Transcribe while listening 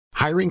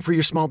Hiring for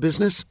your small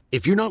business?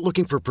 If you're not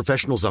looking for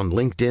professionals on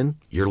LinkedIn,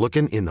 you're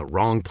looking in the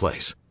wrong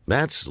place.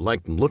 That's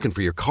like looking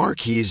for your car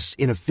keys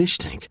in a fish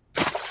tank.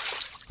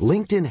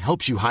 LinkedIn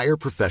helps you hire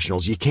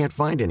professionals you can't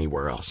find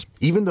anywhere else,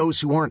 even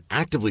those who aren't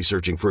actively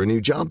searching for a new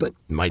job but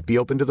might be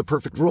open to the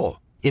perfect role.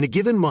 In a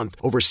given month,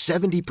 over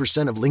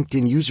 70% of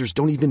LinkedIn users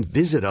don't even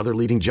visit other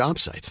leading job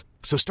sites.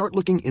 So start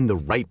looking in the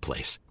right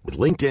place. With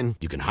LinkedIn,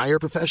 you can hire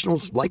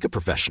professionals like a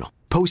professional.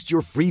 Post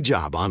your free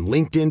job on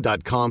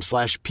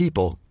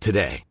linkedin.com/people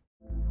today.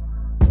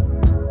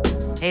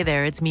 Hey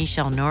there, it's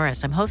Michelle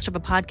Norris. I'm host of a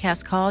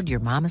podcast called Your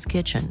Mama's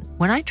Kitchen.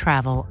 When I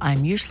travel,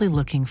 I'm usually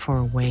looking for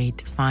a way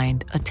to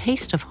find a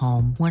taste of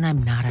home when I'm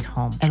not at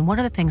home. And one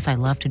of the things I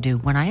love to do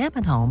when I am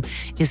at home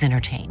is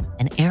entertain.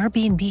 And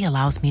Airbnb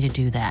allows me to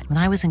do that. When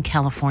I was in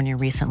California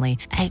recently,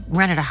 I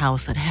rented a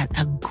house that had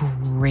a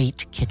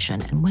great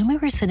kitchen. And when we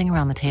were sitting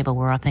around the table,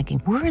 we're all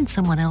thinking, we're in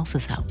someone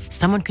else's house.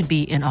 Someone could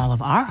be in all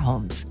of our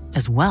homes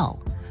as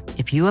well.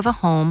 If you have a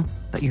home,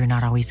 but you're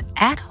not always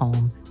at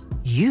home,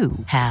 you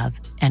have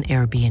an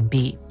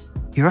Airbnb.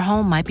 Your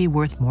home might be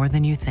worth more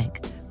than you think.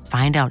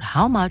 Find out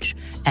how much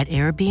at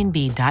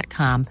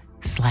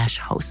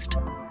airbnb.com/host.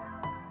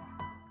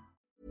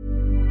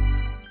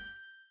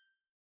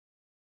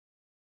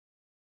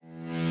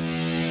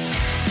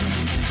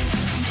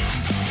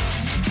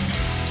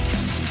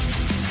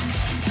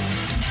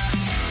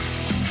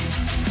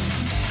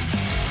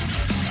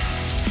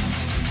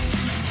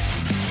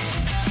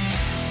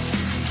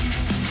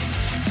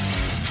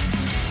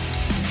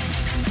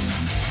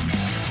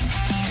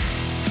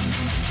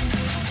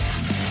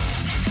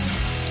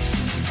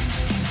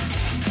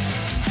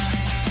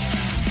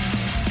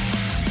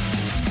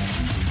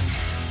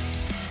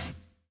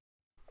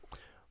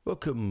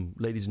 Welcome,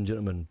 ladies and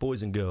gentlemen,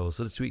 boys and girls,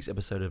 to this week's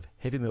episode of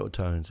Heavy Metal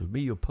Tones with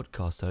me, your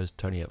podcast host,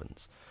 Tony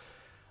Evans.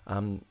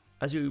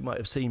 As you might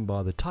have seen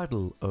by the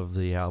title of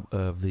the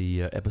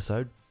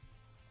episode,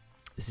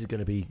 this is going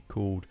to be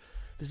called.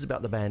 This is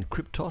about the band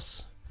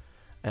Kryptos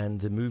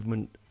and the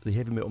movement, the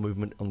heavy metal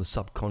movement on the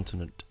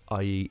subcontinent,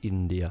 i.e.,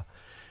 India.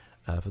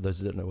 For those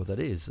that don't know what that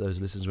is,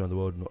 those listeners around the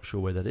world not sure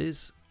where that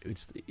is,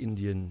 it's the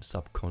Indian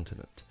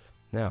subcontinent.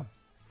 Now,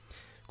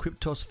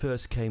 Kryptos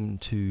first came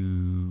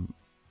to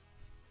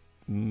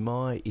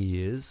my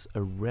ears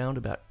around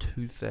about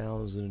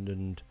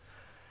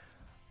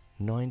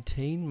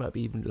 2019, might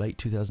be even late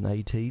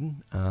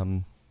 2018.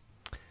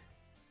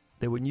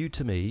 They were new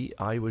to me.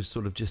 I was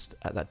sort of just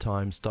at that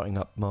time starting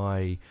up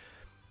my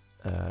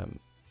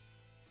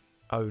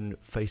own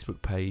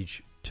Facebook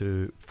page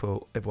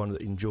for everyone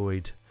that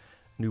enjoyed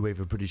new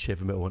wave of British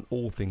heavy metal and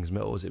all things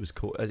metal, as it is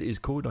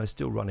called. And I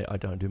still run it. I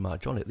don't do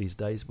much on it these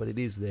days, but it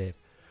is there,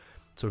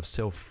 sort of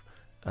self.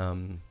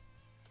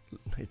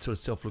 It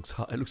sort of looks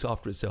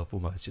after itself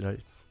almost,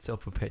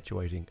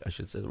 self-perpetuating, I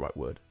should say the right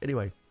word.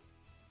 Anyway,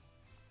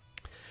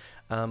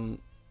 I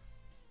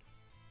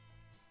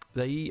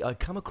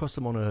come across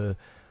them on a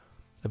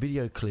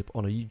video clip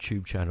on a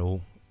YouTube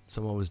channel.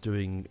 Someone was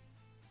doing,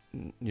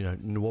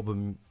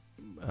 Nwaba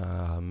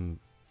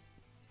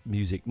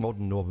music,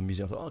 modern Nwaba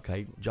music. I thought,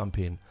 okay, jump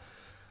in.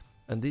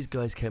 And these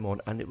guys came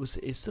on, and it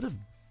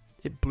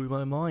blew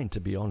my mind, to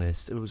be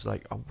honest. It was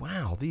like, oh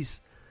wow,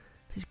 these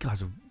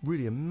guys are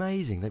really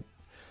amazing.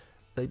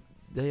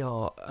 They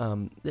are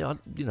they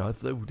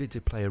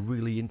did play a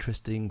really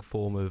interesting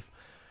form of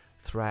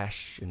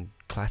thrash and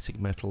classic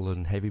metal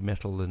and heavy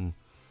metal and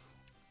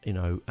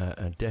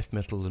death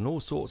metal and all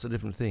sorts of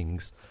different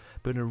things,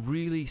 but in a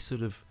really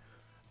sort of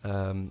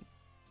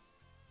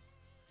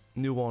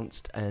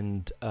nuanced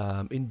and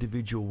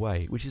individual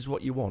way, which is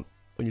what you want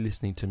when you're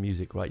listening to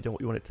music, right? You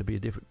want it to be a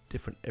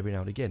different every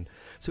now and again.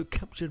 So it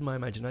captured my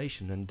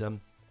imagination,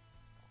 and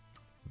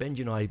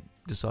Benji and I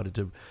decided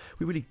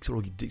we really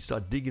sort of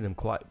started digging them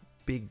quite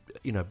big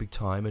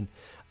time, and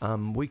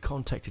we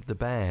contacted the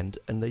band,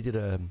 and they did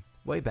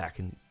way back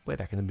in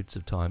the midst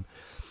of time,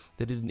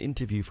 they did an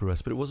interview for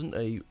us, but it wasn't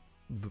a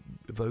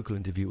vocal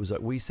interview. It was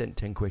like we sent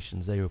 10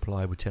 questions, they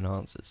replied with 10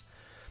 answers.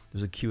 It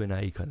was a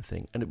Q&A kind of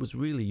thing, and it was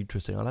really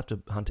interesting. I'll have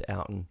to hunt it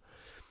out and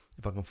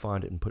if I can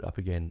find it and put it up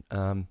again.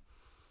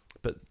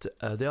 But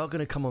they are going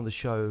to come on the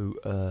show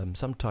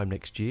sometime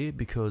next year,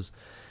 because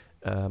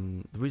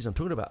the reason I'm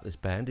talking about this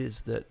band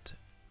is that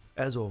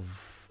as of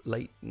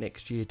late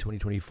next year,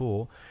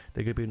 2024,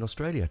 they're going to be in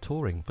Australia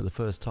touring for the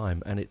first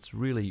time, and it's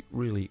really,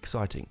 really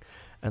exciting.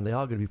 And they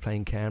are going to be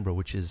playing Canberra,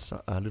 which is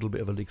a little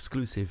bit of an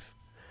exclusive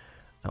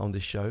on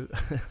this show.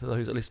 For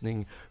those that are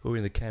listening who are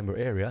in the Canberra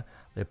area,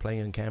 they're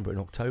playing in Canberra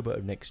in October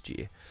of next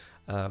year.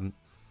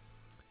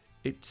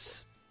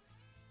 It's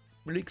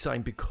really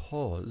exciting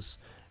because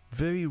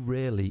very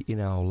rarely in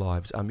our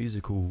lives, our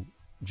musical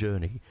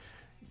journey,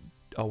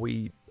 are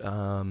we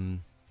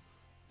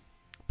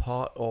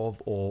part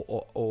of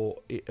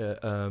or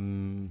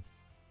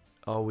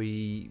are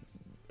we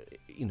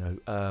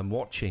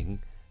watching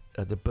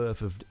the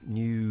birth of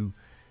new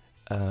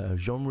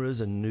genres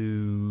and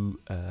new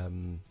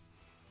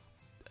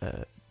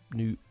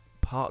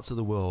parts of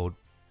the world,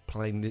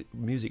 playing the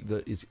music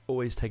that is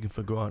always taken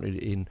for granted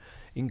in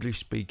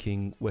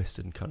English-speaking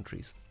Western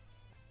countries.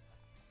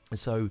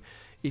 So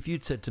if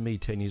you'd said to me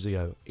 10 years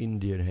ago,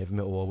 Indian heavy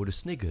metal, I would have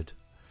sniggered.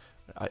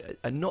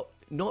 And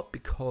not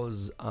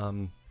because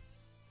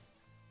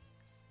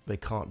they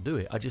can't do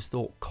it. I just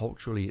thought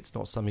culturally it's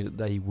not something that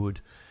they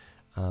would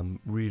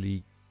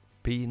really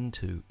be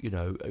into. You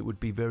know, it would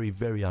be very,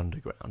 very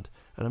underground.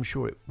 And I'm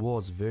sure it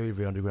was very,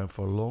 very underground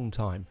for a long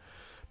time.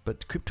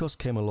 But Kryptos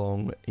came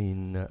along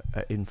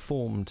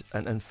formed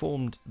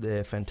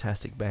their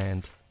fantastic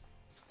band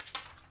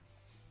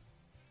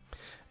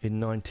in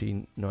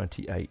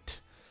 1998.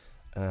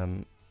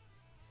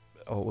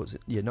 Or was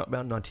it? Yeah, not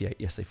about 98.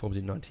 Yes, they formed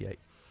in 98.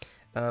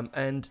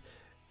 And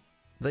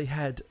they've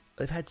had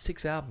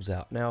 6 albums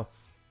out. Now,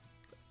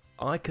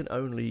 I can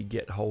only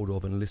get hold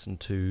of and listen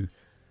to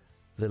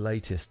the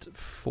latest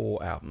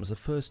 4 albums. The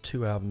first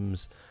 2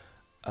 albums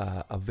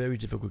are very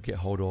difficult to get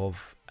hold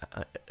of,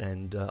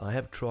 and I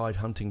have tried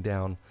hunting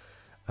down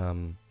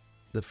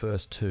the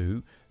first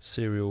 2,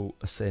 Spiral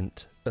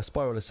Ascent,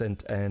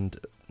 and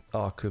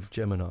Arc of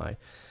Gemini,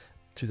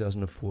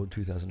 2004 and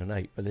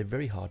 2008, but they're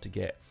very hard to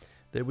get.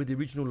 They're with the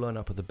original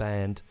lineup of the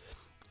band,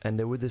 and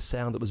they're with this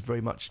sound that was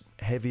very much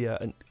heavier,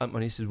 and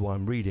this is why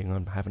I'm reading,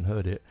 I haven't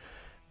heard it,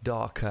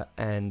 darker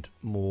and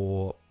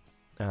more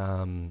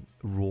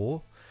raw.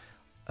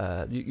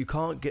 You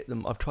can't get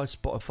them. I've tried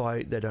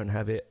Spotify, they don't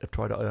have it. I've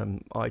tried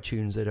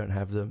iTunes, they don't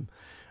have them.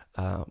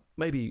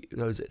 Maybe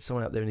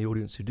someone out there in the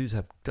audience who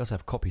does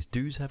have copies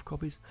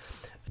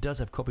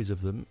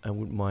of them and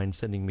wouldn't mind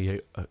sending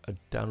me a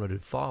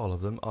downloaded file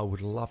of them. I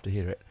would love to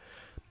hear it.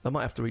 I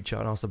might have to reach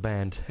out and ask the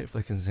band if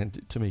they can send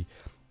it to me.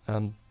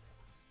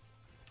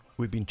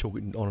 We've been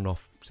talking on and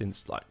off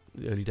since like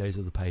the early days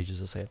of the page,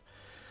 as I said.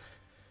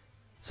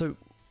 So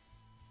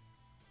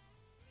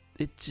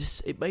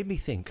it made me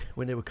think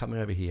when they were coming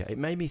over here. It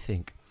made me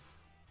think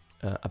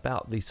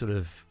about the sort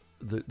of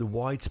the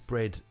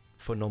widespread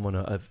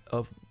phenomena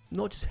of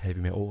not just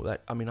heavy metal.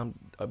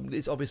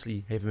 It's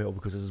obviously heavy metal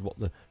because this is what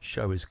the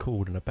show is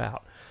called and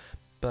about.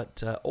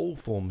 But all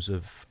forms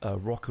of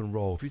rock and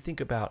roll. If you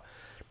think about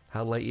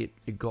how late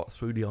it got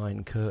through the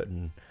Iron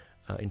Curtain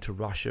into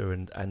Russia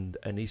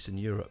and Eastern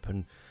Europe,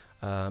 and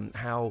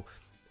how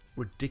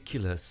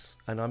ridiculous,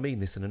 and I mean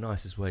this in the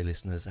nicest way,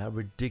 listeners, how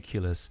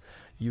ridiculous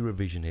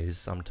Eurovision is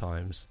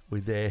sometimes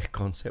with their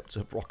concepts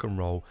of rock and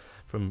roll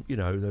from, you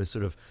know, those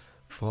sort of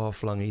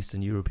far-flung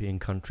Eastern European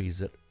countries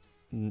that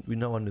we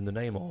know under the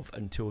name of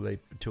until the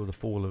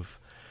fall of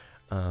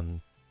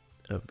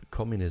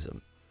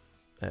communism,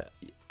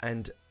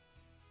 and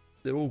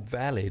they're all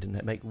valid and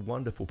they make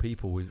wonderful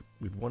people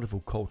with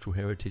wonderful cultural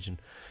heritage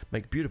and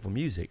make beautiful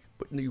music,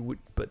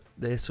 but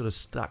they're sort of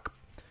stuck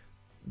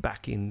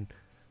back in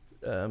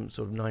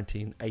sort of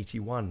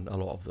 1981, a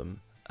lot of them,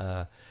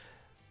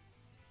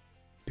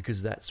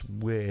 because that's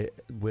where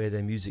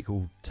their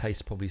musical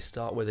tastes probably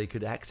start, where they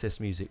could access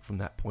music from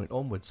that point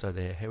onwards, so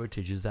their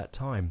heritage is that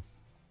time.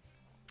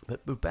 But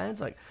with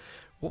bands like,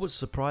 what was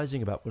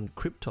surprising about when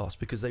Kryptos,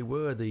 because they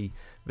were the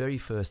very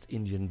first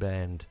Indian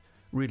band,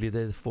 really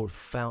they're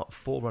the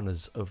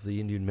forerunners of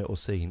the Indian metal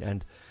scene,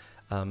 and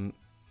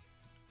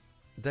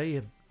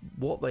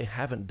what they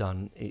haven't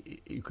done,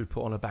 you could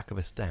put on the back of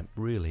a stamp,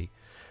 really,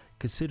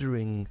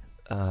 considering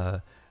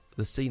the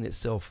scene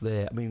itself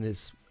there. I mean,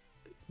 there's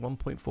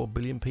 1.4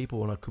 billion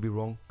people, and I could be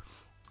wrong,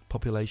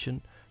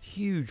 population,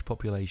 huge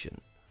population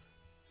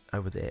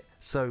over there.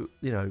 So,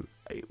 you know,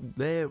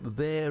 their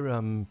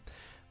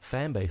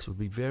fan base would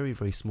be very,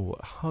 very small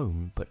at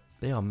home, but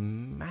they are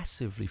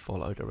massively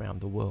followed around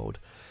the world.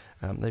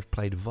 They've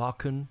played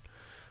Varkan,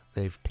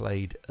 they've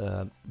played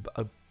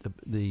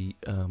the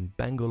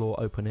Bangalore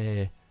Open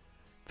Air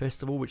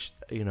Festival, which,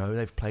 you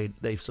know,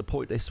 they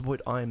support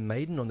Iron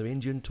Maiden on their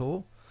Indian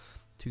tour,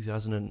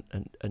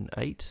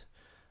 2008,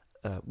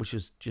 which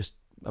is just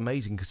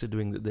amazing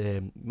considering that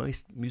their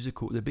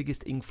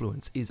biggest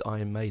influence is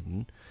Iron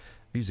Maiden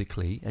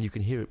musically, and you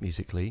can hear it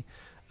musically.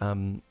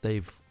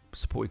 They've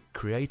supported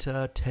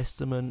Creator,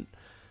 Testament,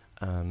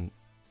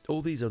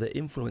 all these are their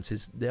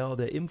influences. They are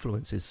their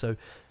influences. So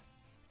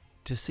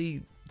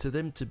to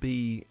them to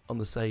be on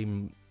the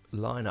same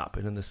lineup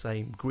and in the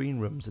same green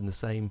rooms and the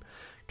same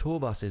tour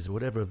buses or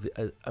whatever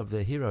of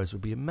their heroes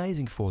would be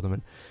amazing for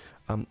them.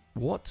 And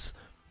what's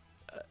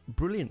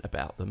brilliant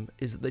about them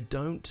is that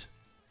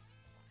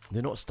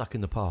they're not stuck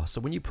in the past.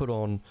 So when you put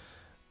on,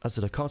 as I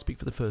said, I can't speak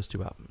for the first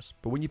 2 albums,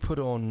 but when you put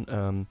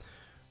on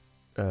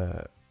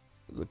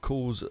the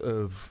Calls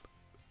of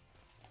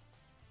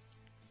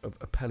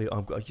Apellion,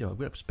 I'm going to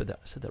have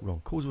said that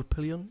wrong. Calls of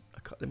Apellion.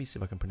 Let me see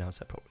if I can pronounce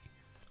that properly.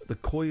 The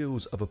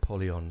Coils of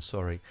Apollyon.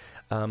 Sorry.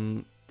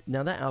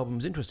 Now that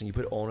album's interesting. You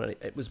put it on, and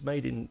it was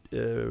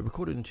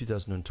recorded in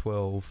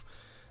 2012,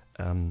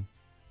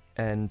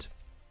 and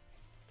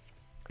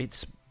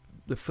it's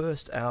the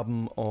first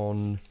album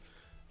on.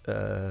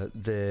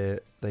 They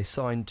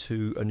signed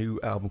to a new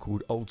album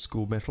called Old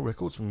School Metal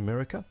Records from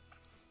America,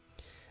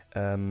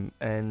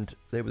 and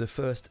they were the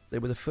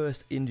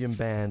first Indian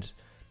band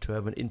to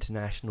have an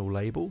international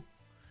label,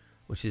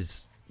 which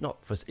is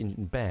not first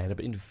Indian band,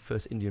 but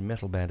first Indian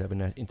metal band to have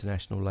an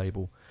international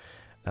label.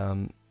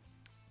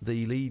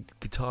 The lead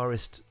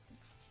guitarist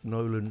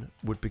Nolan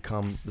would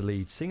become the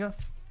lead singer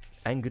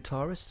and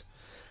guitarist.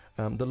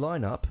 The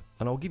lineup,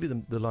 and I'll give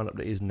you the lineup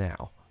that is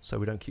now, so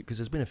we don't keep, because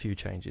there's been a few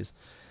changes.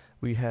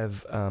 We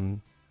have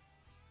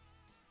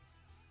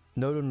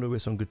Nolan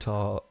Lewis on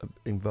guitar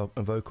and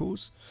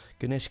vocals,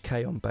 Ganesh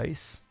K on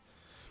bass.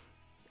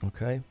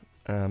 Okay.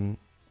 Hang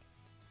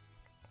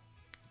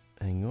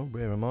on,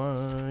 where am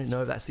I?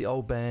 No, that's the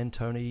old band,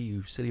 Tony,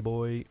 you silly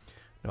boy.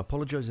 Now, I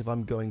apologise if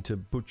I'm going to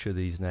butcher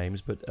these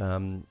names, but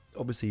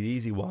obviously the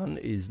easy one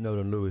is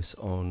Nolan Lewis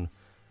on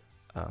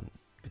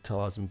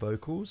guitars and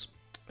vocals.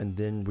 And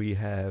then we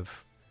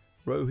have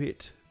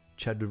Rohit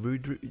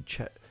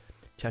Chaturvedi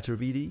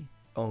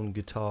on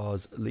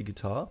guitars, lead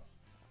guitar.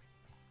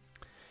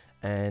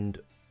 And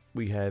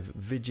we have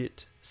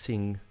Vijit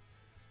Singh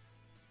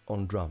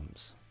on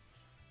drums.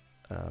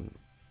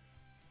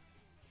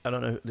 I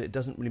don't know, it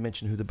doesn't really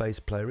mention who the bass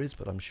player is,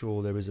 but I'm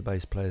sure there is a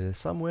bass player there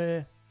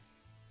somewhere.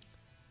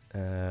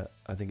 I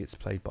think it's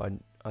played by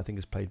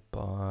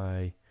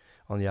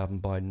on the album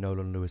by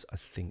Nolan Lewis, I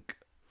think.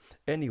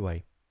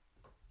 Anyway,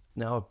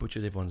 now I've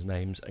butchered everyone's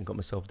names and got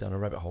myself down a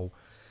rabbit hole.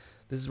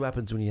 This is what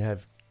happens when you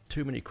have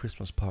too many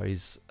Christmas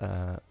parties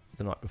the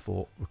night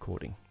before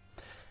recording.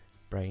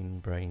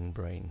 Brain,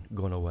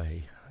 gone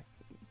away.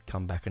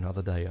 Come back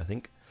another day, I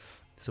think.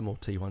 Some more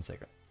tea, 1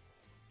 second.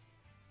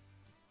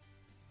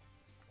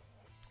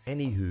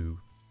 Anywho,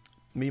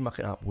 me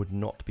mucking up would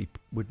not be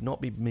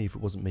me if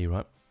it wasn't me,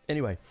 right?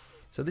 Anyway,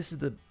 so this is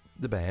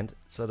the band.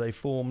 So they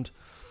formed,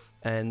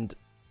 and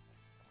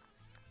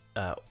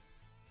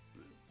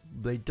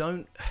they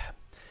don't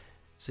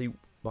see.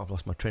 Well, I've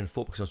lost my train of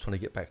thought because I was trying to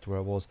get back to where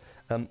I was.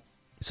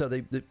 So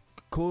the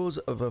Cause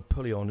of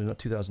Apollyon in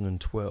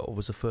 2012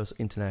 was the first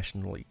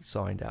internationally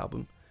signed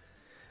album.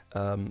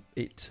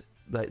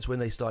 That's when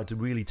they started to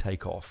really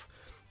take off.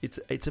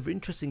 It's an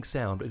interesting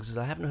sound because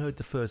I haven't heard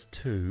the first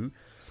two,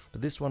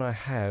 but this one I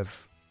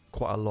have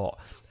quite a lot,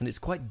 and it's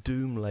quite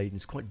doom laden.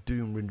 It's quite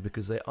doom ridden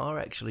because they are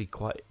actually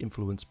quite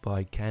influenced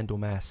by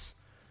Candlemass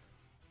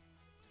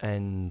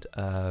and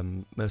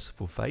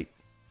Merciful Fate.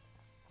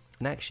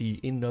 And actually,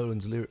 in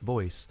Nolan's lyric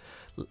voice,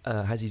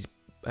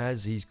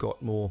 as he's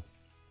got more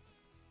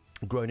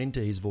grown into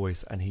his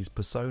voice and his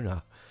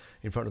persona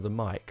in front of the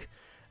mic,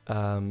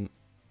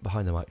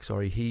 behind the mic,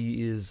 sorry,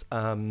 he is.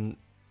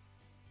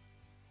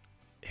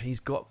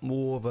 He's got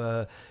more of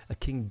a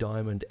King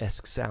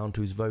Diamond-esque sound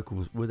to his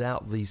vocals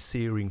without the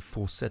searing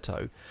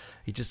falsetto.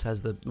 He just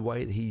has the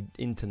way that he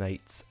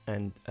intonates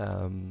and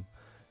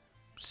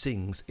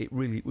sings. It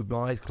really, with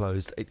my eyes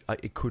closed,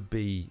 it could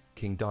be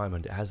King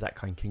Diamond. It has that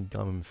kind of King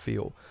Diamond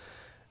feel.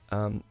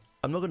 I'm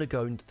not going to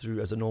go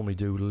through, as I normally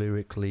do,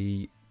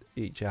 lyrically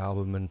each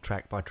album and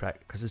track by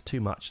track because there's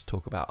too much to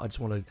talk about. I just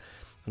want an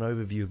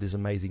overview of this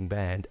amazing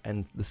band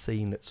and the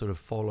scene that sort of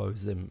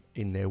follows them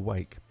in their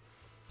wake.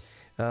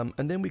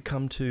 And then we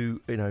come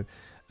to,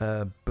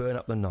 Burn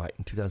Up the Night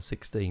in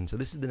 2016. So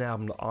this is an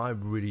album that I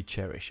really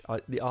cherish.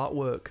 The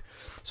artwork,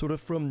 sort of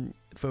from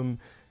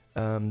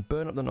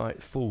Burn Up the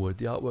Night forward,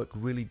 the artwork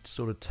really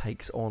sort of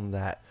takes on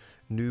that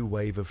new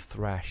wave of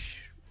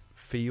thrash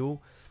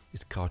feel.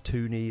 It's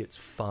cartoony, it's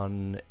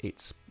fun,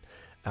 it's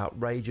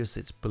outrageous,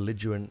 it's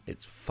belligerent,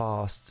 it's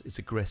fast, it's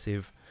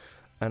aggressive,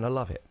 and I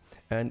love it.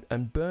 And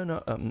Burn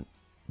Up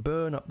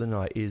the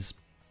Night is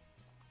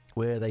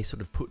where they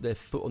sort of put their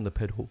foot on the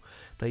pedal.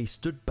 They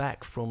stood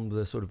back from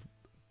the sort of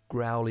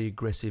growly,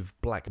 aggressive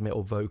black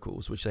metal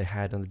vocals, which they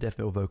had, and the death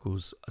metal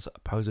vocals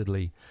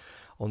supposedly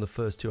on the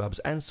first two albums,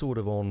 and sort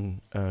of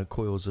on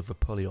Coils of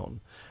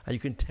Apollyon. And you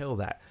can tell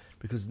that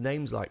because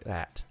names like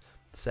that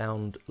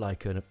sound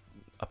like a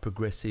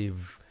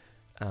progressive,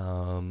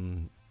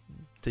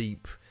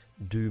 deep,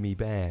 doomy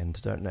band,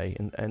 don't they?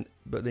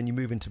 But then you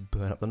move into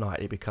Burn Up the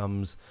Night, it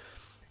becomes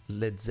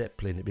Led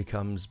Zeppelin, it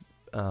becomes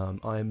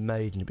Iron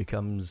Maiden, it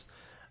becomes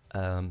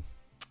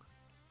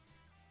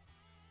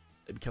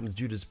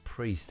Judas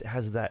Priest. It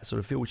has that sort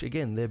of feel, which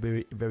again they're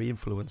very, very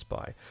influenced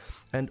by.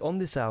 And on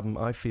this album,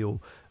 I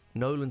feel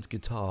Nolan's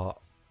guitar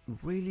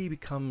really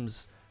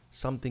becomes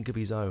something of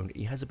his own.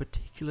 He has a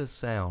particular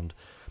sound.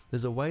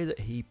 There's a way that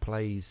he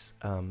plays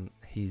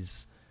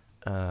his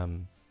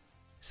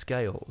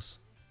scales.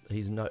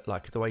 He's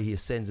like the way he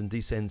ascends and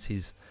descends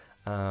his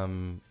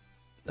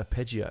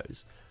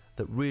arpeggios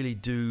that really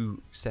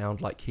do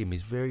sound like him.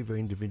 He's very, very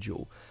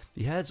individual.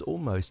 He has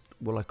almost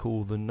what I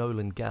call the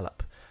Nolan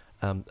gallop.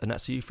 And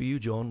that's for you,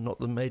 John, not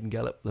the Maiden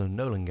gallop, the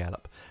Nolan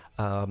gallop.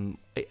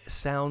 It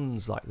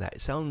sounds like that.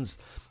 It sounds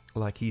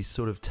like he's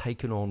sort of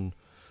taken on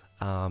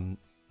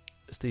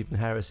Stephen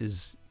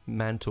Harris's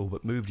mantle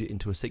but moved it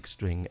into a six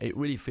string. It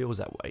really feels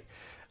that way.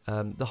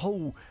 The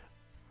whole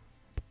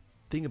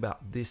thing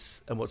about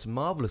this, and what's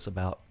marvellous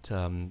about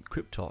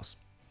Kryptos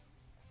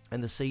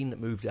and the scene that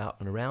moved out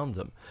and around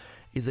them,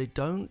 is they're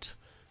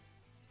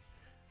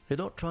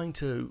not trying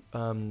to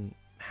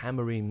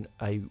hammer in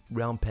a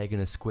round peg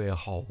in a square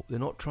hole. They're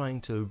not trying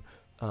to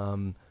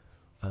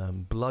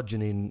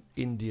bludgeon in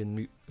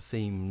Indian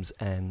themes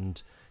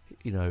and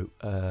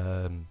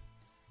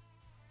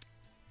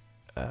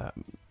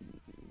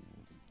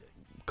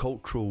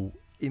cultural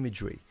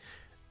imagery.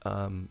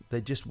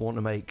 They just want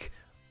to make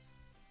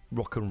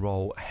rock and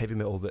roll, heavy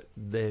metal that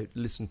they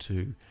listen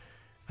to,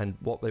 and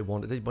what they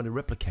want to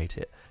replicate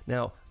it.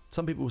 Now,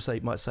 some people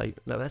might say,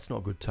 no, that's not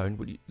a good tone.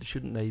 But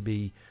shouldn't they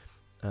be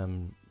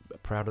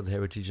proud of the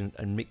heritage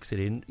and mix it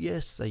in?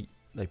 Yes, they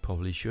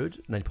probably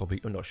should. And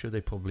I'm not sure,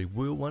 they probably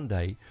will one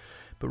day.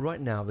 But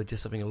right now, they're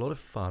just having a lot of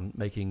fun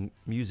making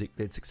music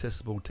that's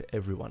accessible to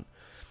everyone.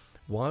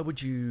 Why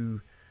would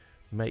you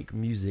make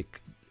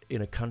music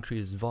in a country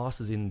as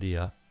vast as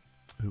India,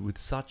 with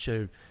such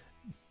a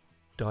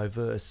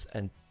diverse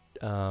and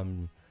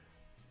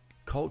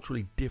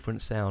culturally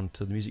different sound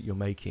to the music you're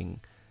making,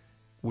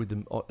 with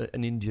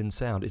an Indian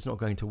sound? It's not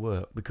going to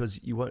work, because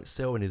you won't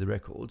sell any of the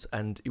records,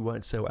 and you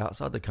won't sell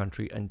outside the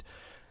country. And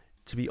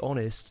to be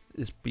honest,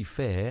 let's be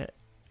fair,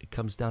 it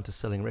comes down to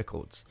selling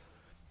records,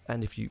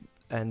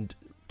 and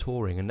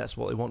touring, and that's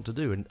what they want to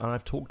do. And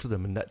I've talked to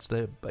them, and that's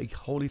their big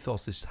whole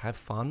ethos, is have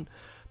fun,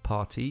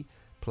 party,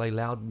 play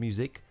loud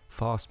music,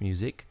 fast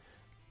music,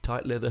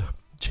 tight leather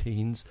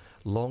jeans,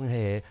 long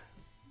hair,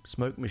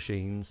 smoke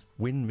machines,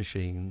 wind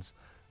machines,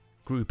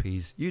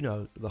 groupies,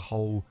 the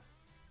whole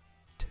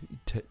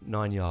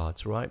 9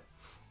 yards, right?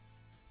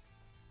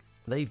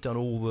 They've done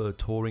all the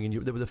touring in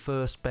Europe. They were the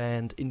first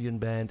Indian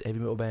band, heavy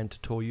metal band, to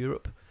tour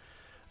Europe,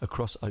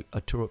 across a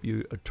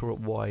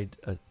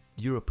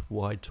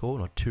Europe-wide tour,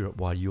 not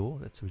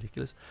Europe-wide, that's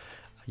ridiculous.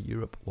 A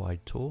Europe-wide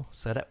tour.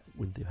 Say that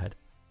with your head,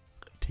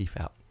 teeth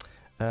out.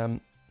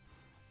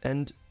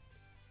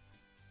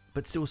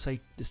 But still they're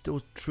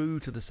still true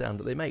to the sound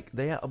that they make.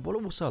 What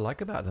also I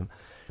like about them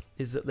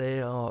is that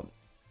they are,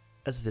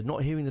 as I said,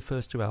 not hearing the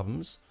first two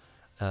albums.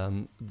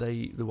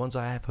 The ones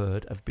I have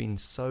heard have been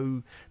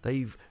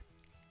they've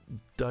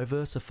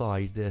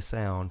diversified their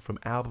sound from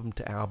album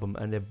to album,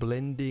 and they're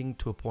blending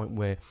to a point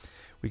where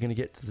we're going to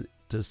get to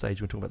the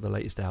stage we're talking about the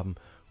latest album,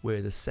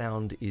 where the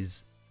sound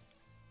is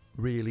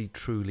really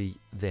truly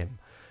them.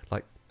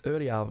 Like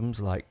early albums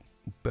like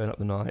Burn Up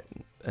the Night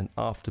and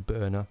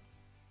Afterburner,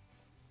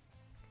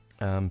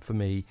 for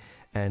me,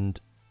 and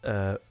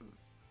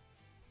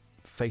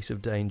Face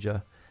of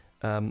Danger,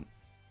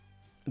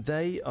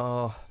 they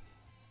are,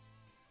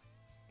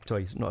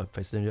 sorry, not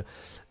Face of Danger,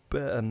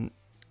 but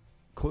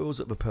Coils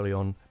of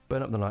Apollyon,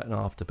 Burn Up the Night, and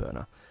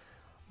Afterburner.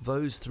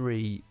 Those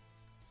three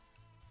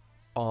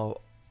are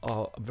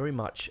very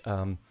much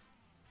a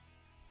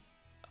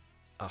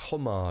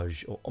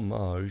homage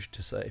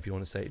to say, if you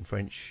want to say it in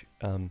French,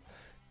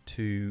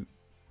 to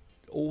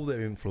all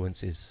their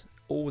influences.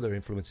 All their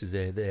influences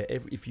there.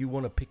 If you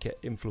want to pick at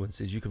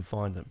influences, you can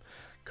find them.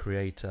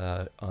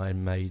 Creator,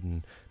 Iron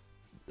Maiden.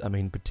 I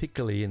mean,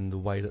 particularly in the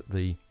way that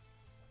the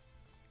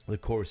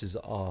choruses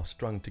are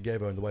strung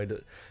together, and the way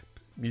that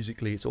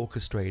musically it's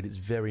orchestrated, it's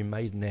very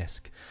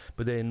Maiden-esque.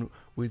 But then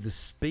with the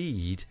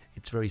speed,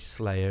 it's very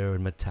Slayer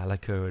and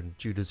Metallica and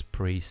Judas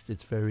Priest.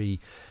 It's very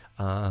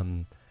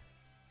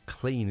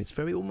clean. It's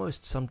very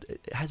almost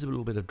it has a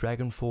little bit of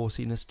Dragon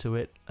Force-iness to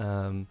it,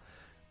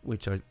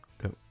 which I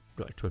don't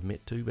like to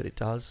admit to, but it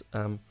does.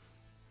 And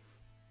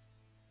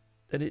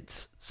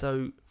it's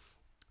so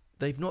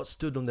they've not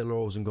stood on their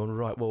laurels and gone,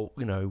 right, well,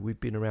 we've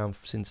been around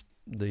since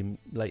the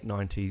late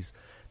 90s,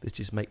 let's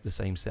just make the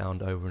same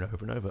sound over and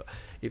over and over.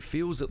 It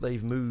feels that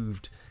they've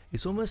moved.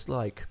 It's almost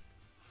like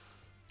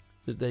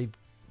that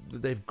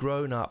they've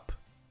grown up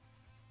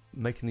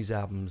making these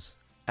albums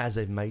as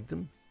they've made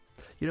them.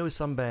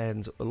 Some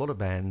bands, a lot of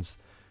bands,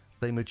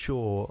 they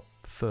mature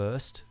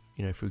first,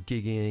 through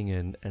gigging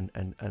and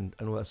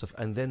all that stuff,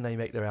 and then they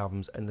make their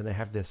albums, and then they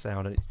have their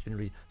sound, and it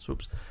generally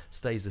sort of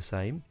stays the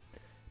same.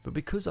 But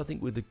because I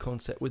think with the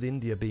concept, with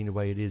India being the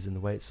way it is and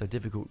the way it's so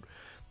difficult,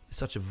 it's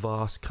such a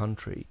vast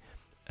country,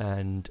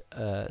 and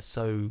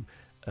so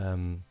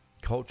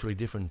culturally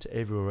different to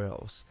everywhere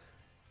else,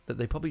 that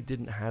they probably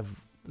didn't have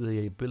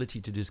the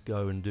ability to just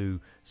go and do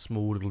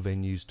small little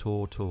venues,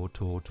 tour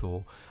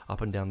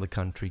up and down the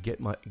country, get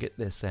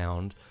their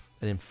sound,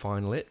 and then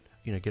final it,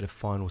 get a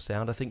final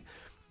sound. I think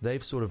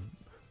they've sort of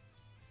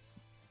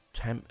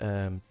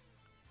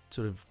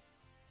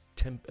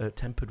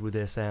tempered with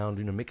their sound,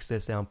 mixed their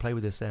sound, play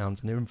with their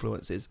sounds and their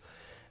influences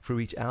through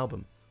each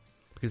album.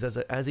 Because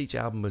as each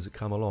album has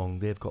come along,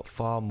 they've got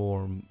far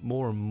more and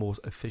more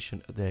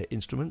efficient at their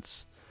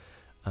instruments.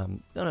 I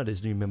know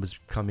there's new members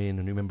come in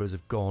and new members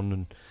have gone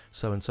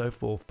and so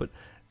forth, but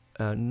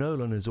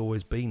Nolan has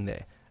always been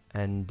there,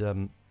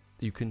 and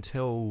you can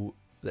tell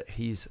that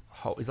he's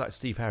like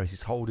Steve Harris.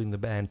 He's holding the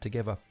band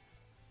together,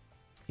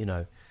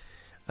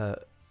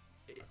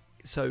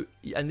 So,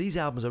 and these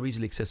albums are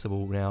easily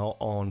accessible now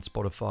on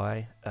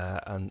Spotify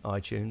and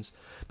iTunes.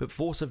 But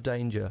Force of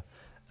Danger,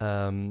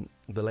 the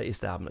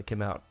latest album that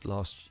came out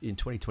in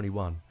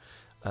 2021,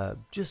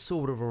 just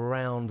sort of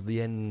around the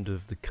end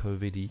of the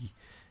COVID-y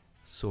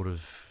sort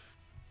of,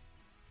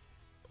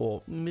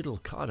 or middle,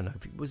 I don't know,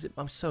 was it,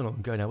 I'm so long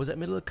ago now, was that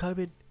middle of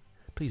COVID?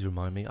 Please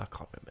remind me, I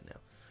can't remember now.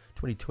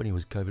 2020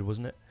 was COVID,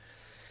 wasn't it?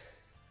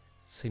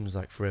 Seems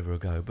like forever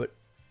ago. But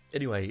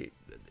anyway,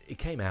 it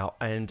came out,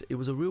 and it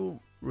was a real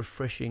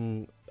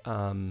refreshing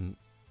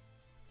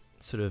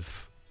sort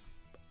of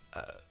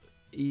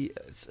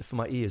for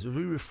my ears. It was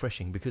really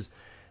refreshing because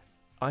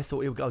I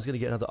thought I was going to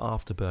get another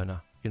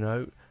Afterburner, you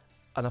know,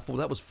 and I thought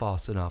that was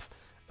fast enough.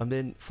 And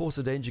then Force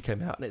of Danger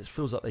came out, and it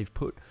feels like they've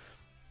put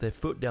their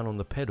foot down on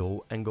the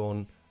pedal and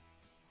gone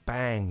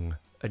bang,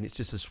 and it's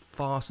just as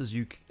fast as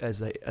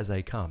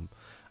they come.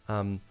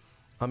 I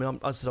mean,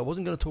 I said I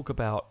wasn't going to talk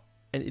about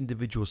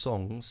individual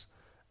songs,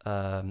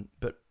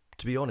 but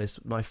to be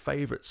honest, my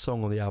favourite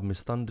song on the album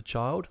is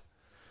Thunderchild,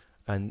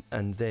 and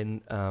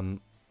then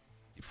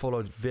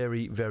followed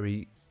very,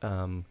 very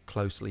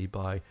closely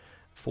by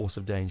Force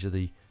of Danger,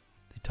 the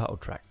title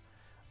track.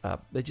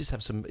 They just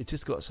have some. It's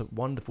just got some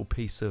wonderful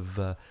piece of.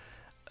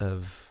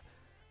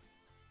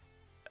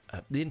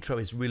 The intro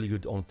is really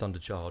good on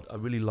Thunderchild. I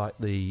really like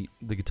the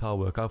guitar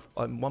work. At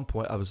one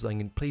point, I was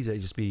thinking, please let it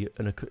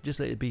just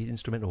let it be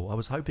instrumental. I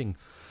was hoping,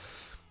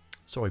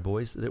 sorry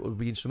boys, that it would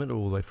be instrumental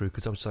all the way through,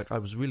 because I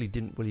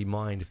didn't really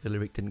mind if the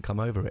lyric didn't come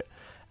over it,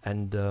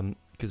 and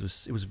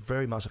because it was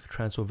very much like a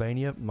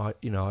Transylvania.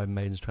 Iron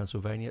Maiden's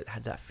Transylvania. It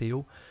had that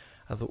feel.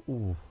 I thought,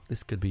 oh,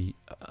 this could be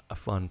a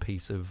fun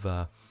piece of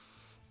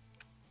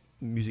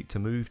music to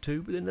move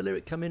to. But then the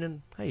lyric come in,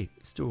 and hey,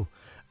 it's still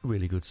a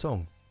really good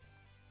song.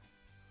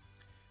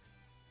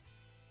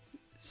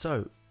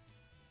 So,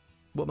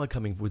 what am I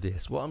coming with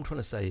this? What I'm trying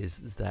to say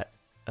is that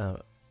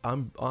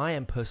I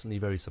am personally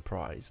very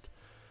surprised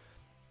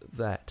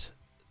that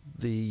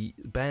the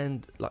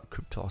band like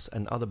Kryptos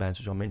and other bands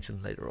which I'll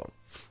mention later on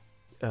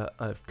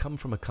have come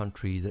from a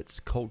country that's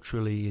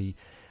culturally,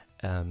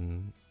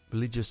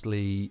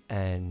 religiously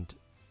and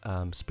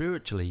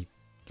spiritually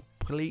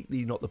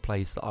completely not the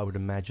place that I would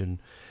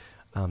imagine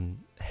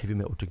heavy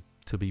metal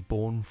to be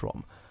born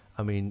from.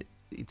 I mean,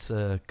 it's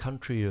a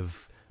country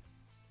of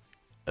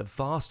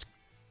vast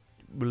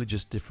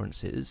religious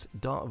differences,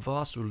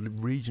 vast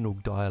regional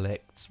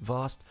dialects,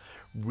 vast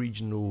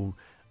regional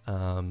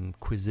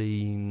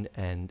cuisine,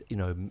 and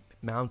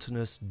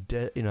mountainous.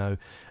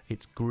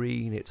 It's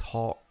green, it's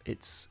hot,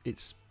 it's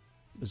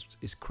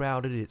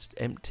crowded, it's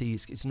empty.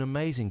 It's an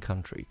amazing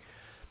country,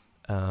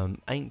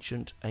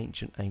 ancient,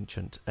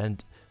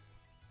 and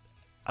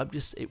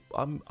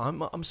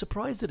I'm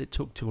surprised that it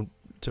took to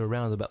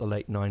around about the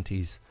late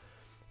 90s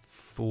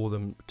for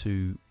them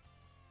to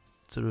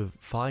sort of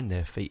find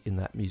their feet in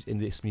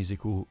this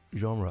musical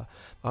genre.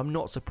 I'm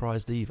not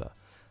surprised either.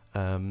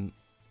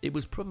 It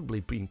was probably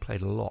being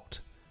played a lot.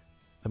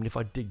 I mean, if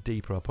I dig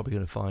deeper, I'm probably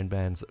going to find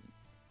bands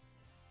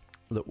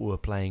that were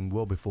playing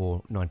well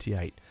before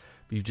 '98.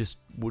 But you just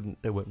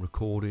wouldn't. They weren't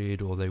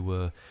recorded, or they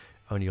were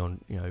only on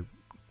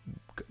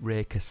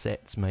rare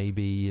cassettes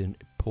maybe, and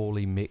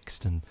poorly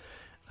mixed, and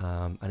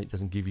it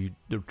doesn't give you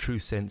the true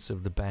sense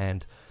of the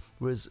band.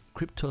 Whereas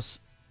Kryptos,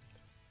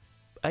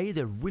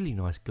 they're really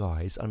nice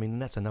guys. I mean,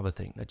 that's another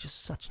thing. They're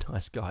just such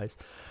nice guys.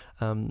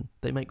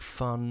 They make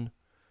fun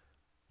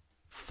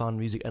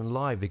music, and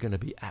live they're going to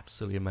be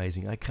absolutely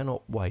amazing. I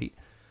cannot wait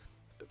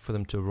for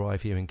them to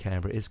arrive here in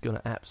Canberra. It's going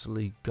to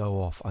absolutely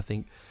go off. I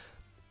think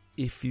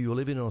if you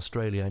live in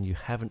Australia and you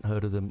haven't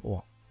heard of them,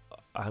 or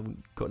I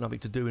haven't got nothing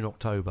to do in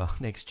October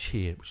next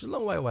year, which is a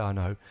long way away, I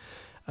know,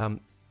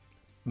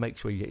 make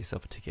sure you get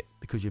yourself a ticket,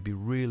 because you'd be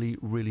really,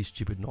 really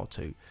stupid not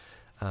to.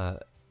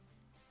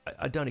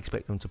 I don't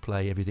expect them to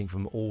play everything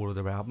from all of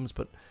their albums,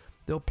 but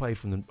they'll play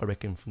from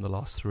the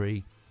last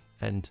three,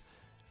 and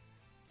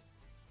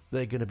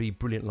they're going to be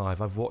brilliant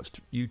live. I've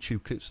watched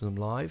YouTube clips of them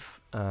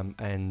live,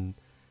 and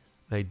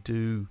they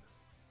do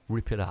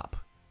rip it up.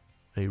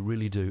 They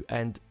really do.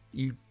 And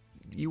you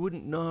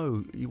wouldn't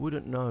know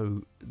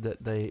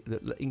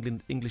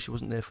that English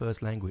wasn't their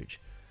first language.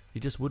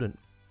 You just wouldn't.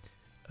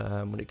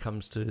 When it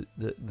comes to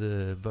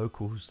the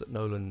vocals that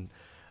Nolan,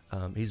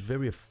 he's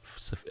very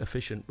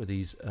efficient with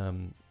his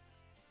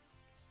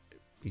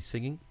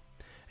singing.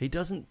 He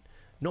doesn't,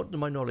 not to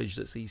my knowledge,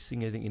 that he's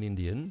singing anything in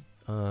Indian,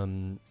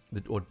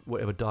 or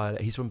whatever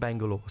dialect. He's from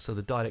Bangalore, so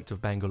the dialect of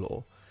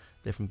Bangalore.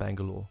 They're from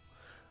Bangalore.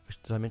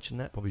 Did I mention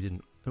that? Probably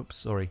didn't. Oops,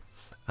 sorry.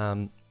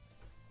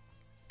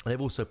 They've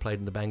also played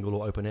in the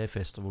Bangalore Open Air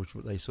Festival, which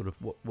they sort of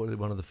were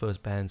one of the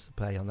first bands to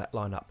play on that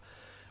lineup,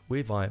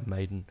 with Iron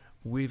Maiden,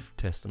 with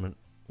Testament,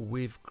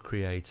 with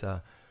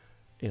Creator.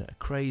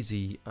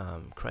 Crazy.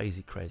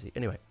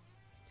 Anyway,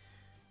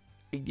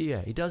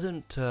 yeah, he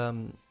doesn't.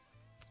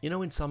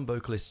 When some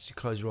vocalists, you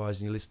close your eyes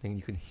and you're listening,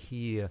 you can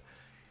hear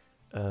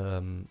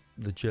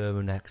the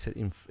German accent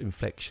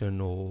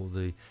inflection, or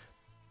the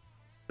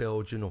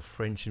Belgian or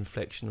French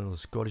inflection, or the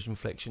Scottish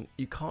inflection.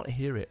 You can't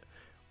hear it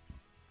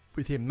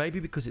with him. Maybe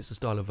because it's a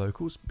style of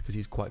vocals, because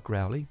he's quite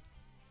growly.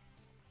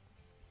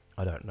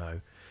 I don't know.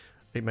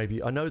 It may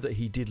be. I know that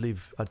he did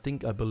live. I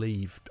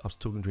believe I was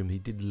talking to him. He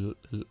did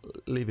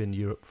live in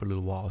Europe for a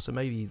little while, so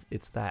maybe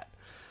it's that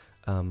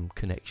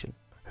connection.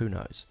 Who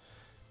knows?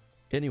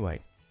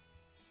 Anyway,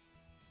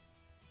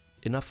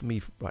 enough for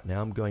me right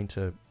now. I'm going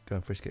to go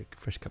and get a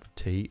fresh cup of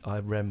tea.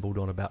 I've rambled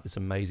on about this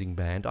amazing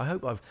band. I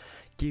hope I've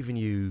given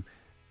you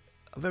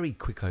a very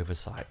quick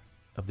oversight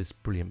of this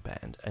brilliant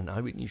band, and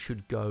I think you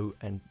should go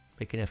and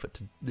make an effort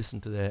to listen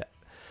to their.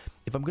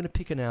 If I'm going to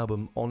pick an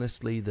album,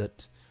 honestly,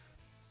 that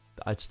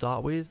I'd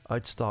start with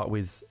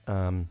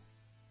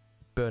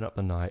Burn Up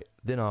the Night,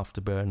 then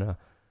Afterburner,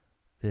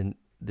 then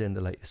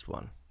the latest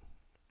one,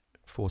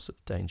 Force of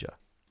Danger.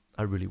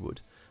 I really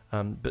would.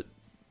 But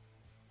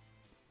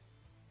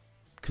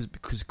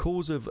because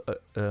Cause of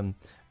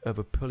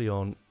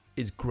Apollyon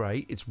is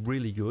great, it's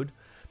really good,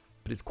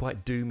 but it's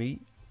quite doomy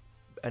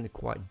and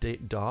quite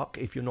dark.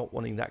 If you're not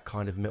wanting that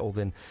kind of metal,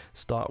 then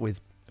start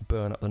with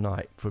Burn Up the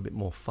Night for a bit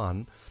more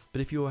fun.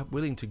 But if you're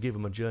willing to give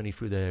them a journey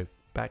through their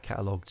back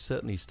catalogue,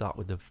 certainly start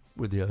with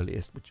the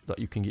earliest, which that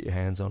you can get your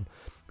hands on,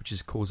 which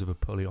is Cause of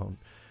Apollyon,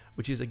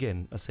 which is,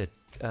 again, I said,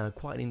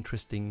 quite an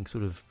interesting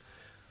sort of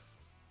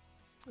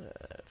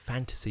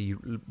fantasy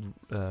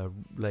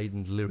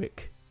laden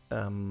lyric,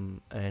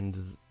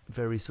 and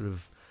very sort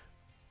of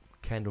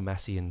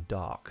Candlemassy and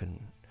dark,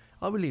 and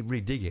I really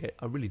dig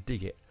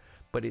it.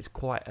 But it's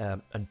quite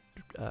a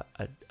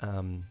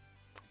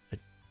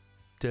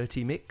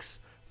dirty mix,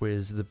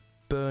 whereas the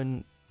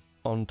Burn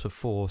Onto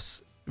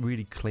Force,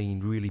 really clean,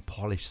 really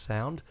polished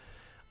sound,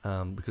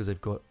 because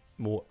they've got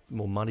more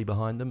money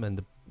behind them, and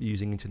they're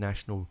using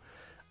international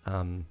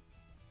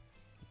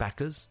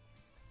backers.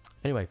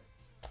 Anyway,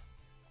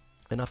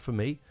 enough from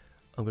me.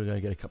 I'm going to go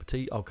and get a cup of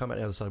tea. I'll come out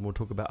the other side and we'll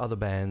talk about other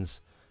bands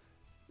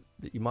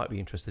that you might be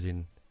interested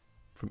in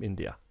from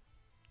India.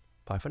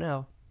 Bye for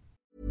now.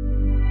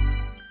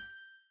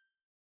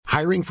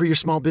 Hiring for your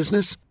small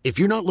business? If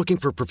you're not looking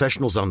for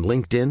professionals on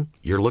LinkedIn,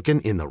 you're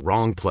looking in the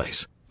wrong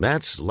place.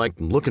 That's like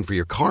looking for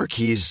your car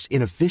keys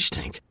in a fish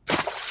tank.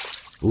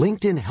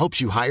 LinkedIn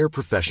helps you hire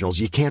professionals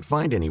you can't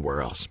find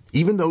anywhere else,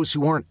 even those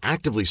who aren't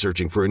actively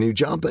searching for a new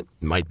job but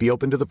might be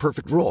open to the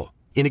perfect role.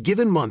 In a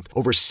given month,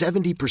 over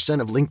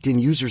 70% of LinkedIn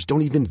users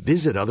don't even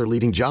visit other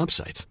leading job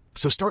sites.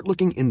 So start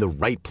looking in the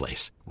right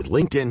place. With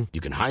LinkedIn, you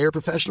can hire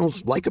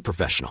professionals like a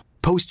professional.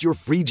 Post your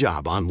free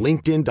job on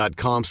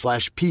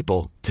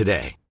linkedin.com/people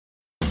today.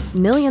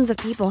 Millions of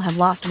people have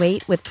lost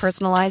weight with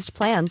personalized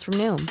plans from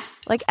Noom.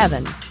 Like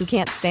Evan, who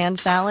can't stand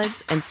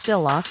salads and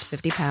still lost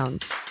 50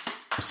 pounds.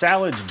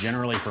 Salads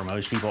generally for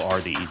most people are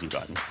the easy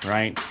button,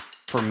 right?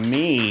 For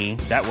me,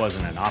 that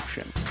wasn't an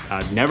option.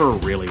 I never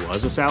really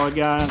was a salad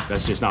guy.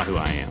 That's just not who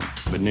I am.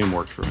 But Noom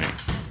worked for me.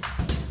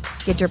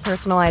 Get your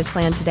personalized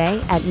plan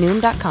today at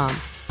Noom.com.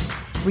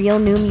 Real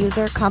Noom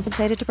user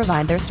compensated to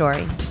provide their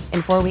story.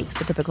 In 4 weeks,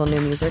 the typical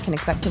Noom user can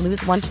expect to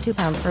lose 1 to 2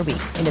 pounds per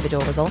week.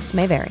 Individual results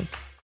may vary.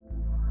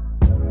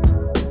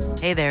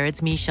 Hey there,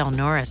 it's Michelle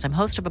Norris. I'm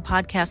host of a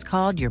podcast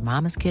called Your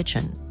Mama's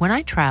Kitchen. When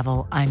I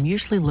travel, I'm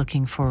usually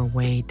looking for a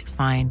way to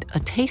find a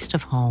taste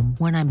of home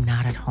when I'm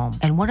not at home.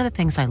 And one of the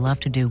things I love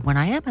to do when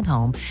I am at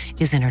home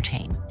is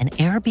entertain. And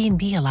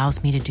Airbnb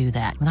allows me to do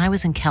that. When I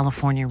was in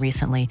California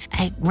recently,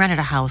 I rented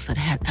a house that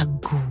had a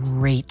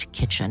great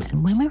kitchen.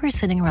 And when we were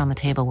sitting around the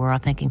table, we were all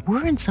thinking,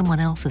 we're in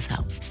someone else's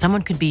house.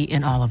 Someone could be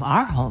in all of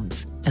our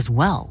homes as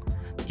well.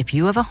 If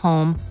you have a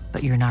home,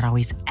 but you're not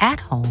always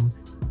at home,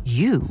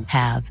 you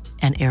have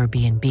an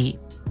Airbnb.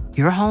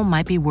 Your home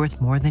might be worth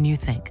more than you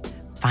think.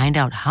 Find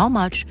out how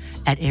much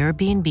at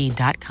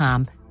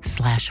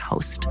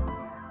airbnb.com/host.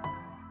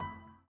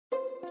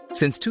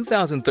 Since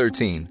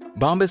 2013,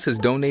 Bombas has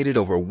donated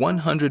over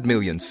 100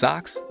 million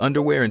socks,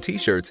 underwear, and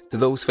T-shirts to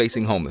those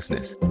facing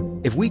homelessness.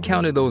 If we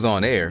counted those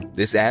on air,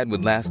 this ad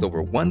would last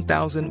over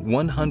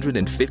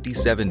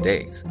 1,157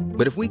 days.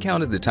 But if we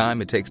counted the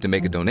time it takes to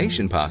make a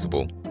donation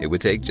possible, it would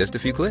take just a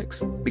few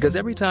clicks. Because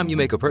every time you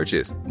make a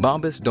purchase,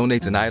 Bombas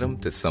donates an item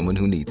to someone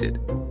who needs it.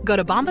 Go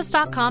to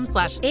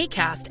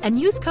bombas.com/ACAST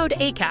and use code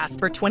ACAST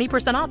for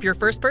 20% off your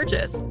first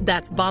purchase.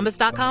 That's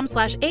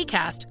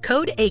bombas.com/ACAST,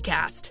 code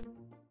ACAST.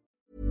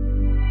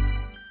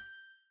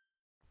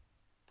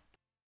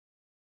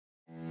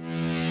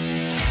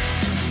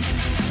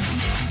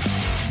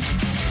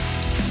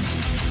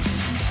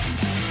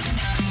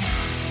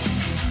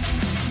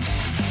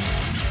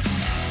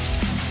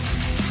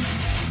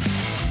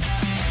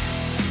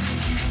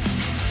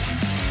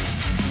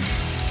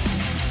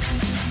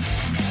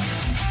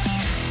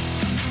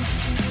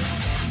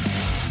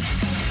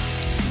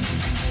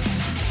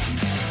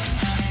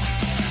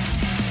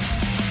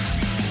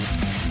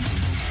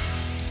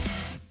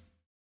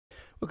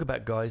 Welcome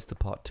back, guys, to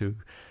part 2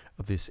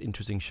 of this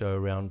interesting show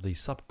around the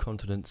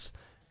subcontinent's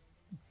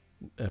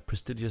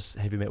prestigious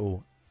heavy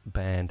metal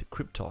band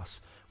Kryptos,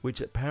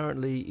 which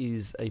apparently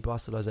is a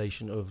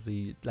bastardization of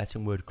the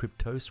Latin word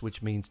Kryptos,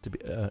 which means to be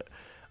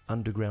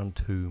underground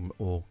tomb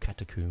or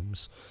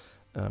catacombs.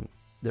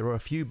 There are a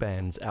few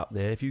bands out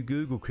there. If you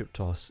Google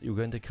Kryptos, you're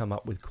going to come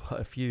up with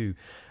quite a few.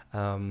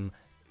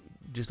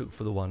 Just look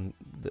for the one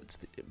that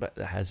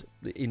has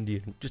the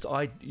Indian.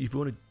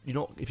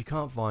 If you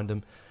can't find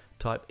them,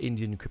 type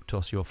Indian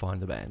Kryptos, you'll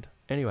find the band.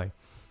 Anyway,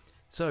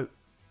 so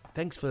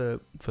thanks for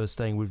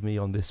staying with me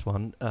on this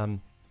one.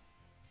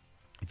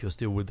 If you're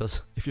still with us,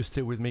 if you're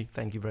still with me,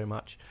 thank you very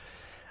much.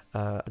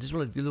 I just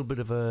want to do a little bit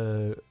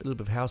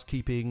of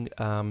housekeeping.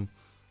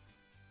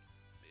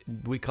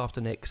 Week after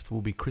next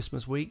will be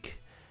Christmas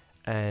week,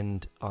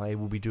 and I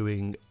will be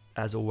doing,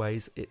 as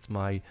always, it's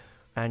my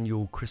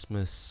annual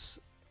Christmas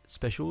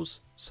specials.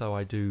 So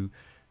I do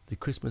the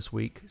Christmas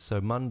week, so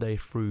Monday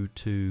through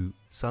to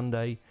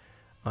Sunday.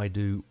 I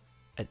do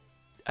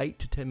 8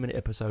 to 10 minute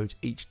episodes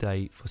each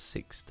day for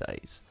 6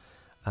 days.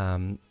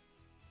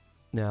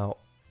 Now,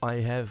 I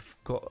have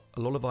got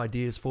a lot of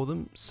ideas for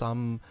them.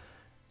 Some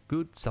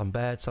good, some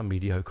bad, some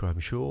mediocre, I'm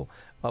sure.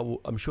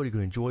 I'm sure you're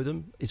going to enjoy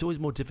them. It's always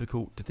more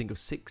difficult to think of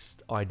 6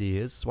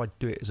 ideas, so I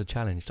do it as a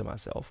challenge to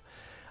myself.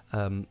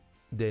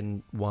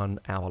 Then 1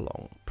 hour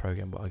long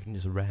program where I can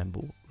just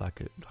ramble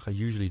like I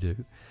usually do,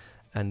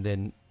 and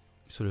then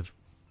sort of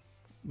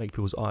make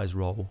people's eyes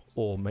roll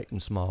or make them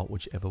smile,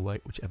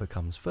 whichever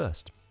comes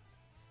first.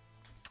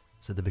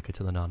 Said the vicar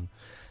to the nun.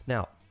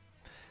 Now,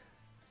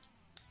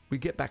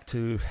 let's get back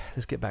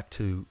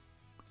to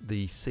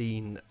the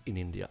scene in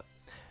India.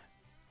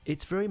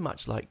 It's very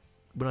much like,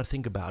 when I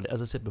think about it,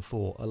 as I said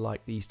before, I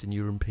like the Eastern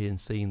European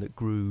scene that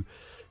grew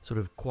sort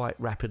of quite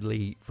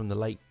rapidly from the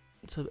late,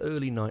 sort of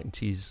early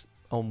 90s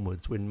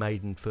onwards, when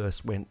Maiden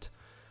first went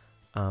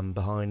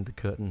behind the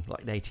curtain,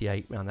 like in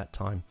 88, around that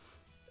time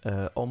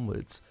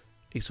onwards.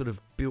 It sort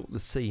of built the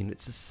scene.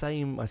 It's the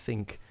same, I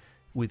think,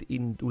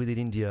 within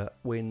India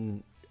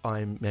when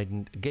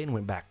Maiden again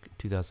went back in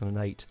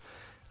 2008.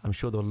 I'm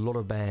sure there were a lot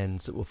of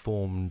bands that were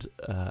formed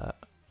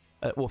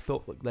or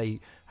felt like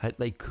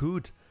they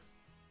could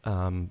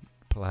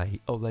play,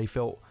 or they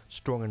felt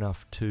strong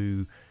enough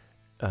to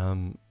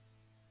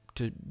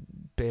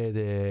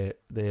bare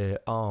their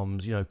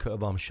arms, coat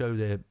of arms, show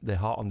their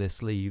heart on their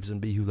sleeves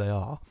and be who they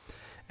are.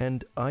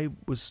 And I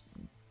was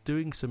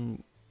doing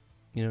some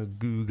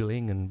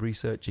Googling and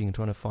researching and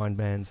trying to find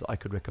bands that I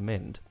could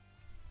recommend,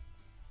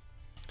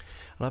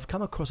 and I've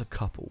come across a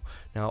couple.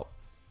 Now,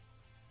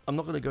 I'm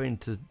not going to go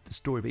into the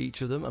story of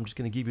each of them. I'm just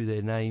going to give you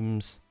their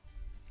names,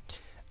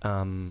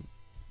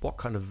 what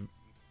kind of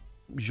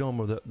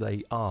genre that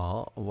they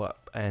are,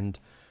 and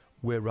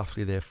where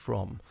roughly they're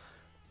from.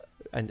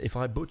 And if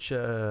I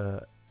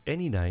butcher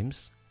any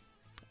names,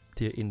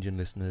 dear Indian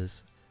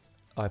listeners,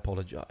 I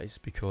apologise,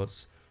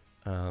 because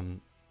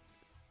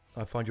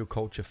I find your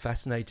culture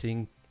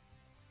fascinating,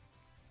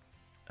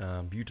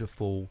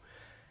 beautiful,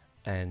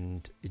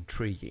 and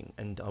intriguing,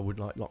 and I would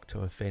not to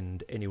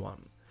offend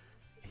anyone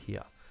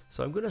here.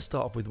 So I'm going to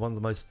start off with one of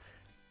the most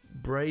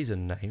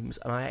brazen names,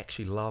 and I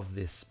actually love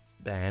this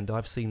band.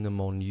 I've seen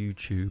them on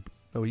YouTube.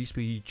 It used to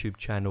be a YouTube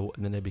channel,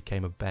 and then they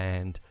became a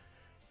band.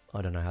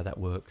 I don't know how that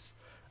works.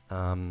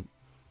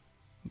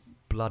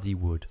 Bloody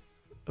Wood,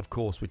 of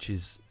course, which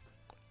is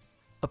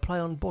a play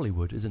on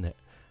Bollywood, isn't it?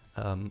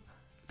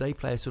 They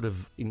play a sort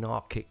of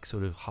anarchic,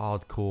 sort of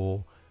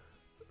hardcore,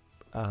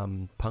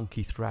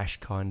 punky thrash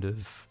kind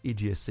of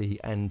idiocy,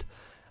 and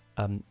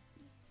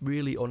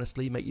really,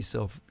 honestly, make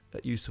yourself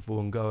useful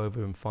and go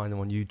over and find them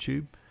on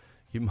YouTube.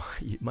 You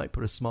might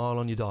put a smile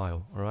on your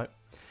dial, all right?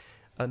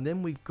 And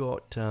then we've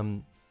got,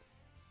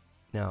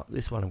 now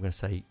this one I'm going to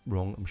say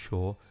wrong, I'm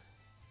sure,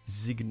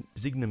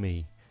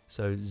 Zygneme.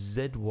 So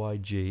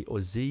ZYG or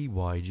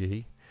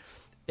ZYG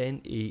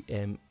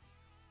NEME.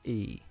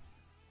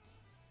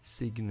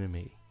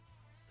 Zygneme.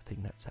 I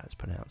think that's how it's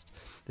pronounced.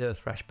 They're a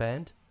thrash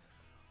band.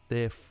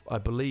 I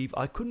believe,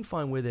 I couldn't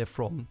find where they're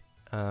from.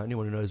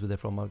 Anyone who knows where they're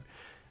from,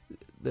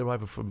 they're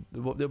either from,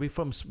 they'll be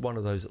from one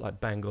of those like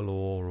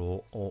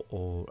Bangalore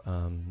or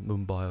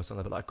Mumbai or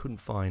something, but I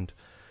couldn't find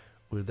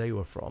where they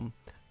were from.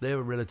 They're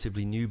a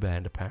relatively new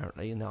band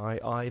apparently, and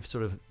I've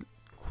sort of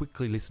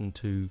quickly listened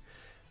to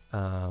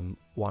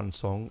one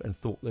song and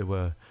thought they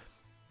were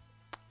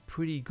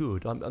pretty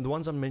good. And the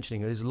ones I'm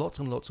mentioning, there's lots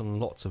and lots and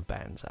lots of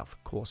bands out,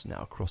 of course,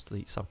 now across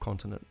the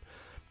subcontinent,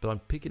 but I'm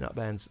picking up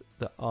bands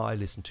that I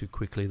listen to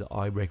quickly, that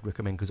I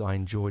recommend because I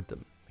enjoyed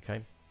them.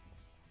 Okay.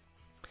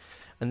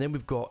 And then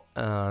we've got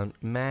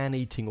Man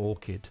Eating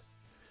Orchid.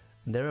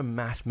 And they're a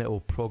math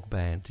metal prog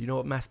band. Do you know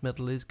what math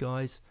metal is,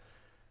 guys?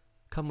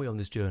 Come with me on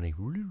this journey.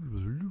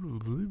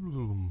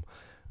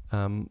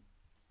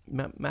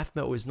 Math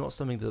metal is not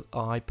something that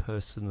I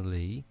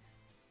personally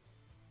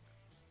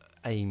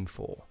aim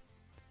for.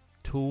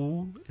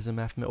 Tool is a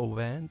math metal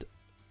band,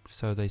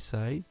 so they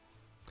say.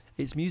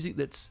 It's music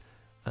that's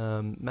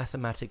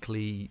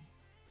mathematically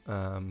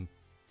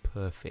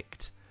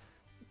perfect.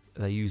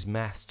 They use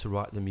maths to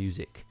write the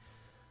music.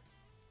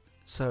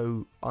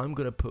 So I'm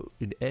going to put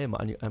in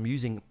I'm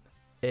using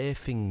air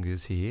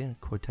fingers here,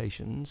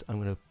 quotations. I'm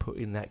going to put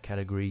in that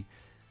category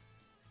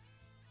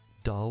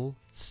dull,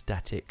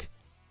 static,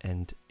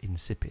 and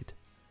insipid.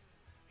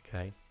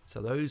 Okay, so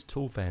those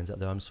Tool fans out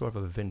there, I'm sorry if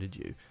I've offended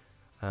you,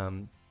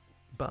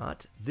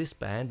 but this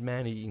band,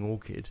 Man Eating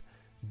Orchid,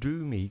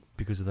 drew me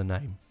because of the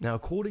name. Now,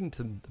 according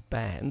to the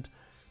band,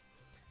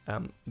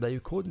 they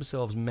called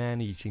themselves Man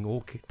Eating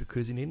Orchid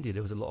because in India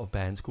there was a lot of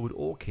bands called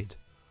Orchid.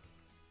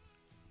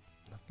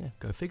 Yeah,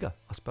 go figure,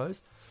 I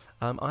suppose.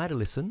 I had a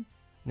listen.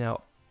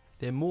 Now,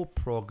 they're more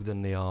prog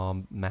than they are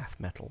math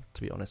metal,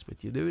 to be honest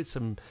with you. There is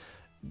some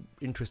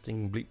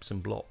interesting bleeps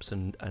and blops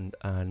and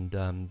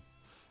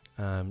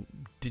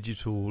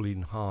digital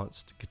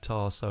enhanced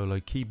guitar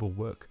solo, keyboard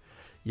work.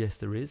 Yes,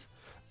 there is,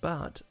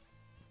 but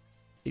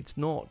it's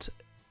not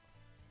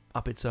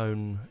up its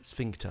own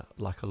sphincter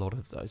like a lot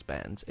of those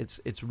bands.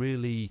 It's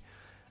really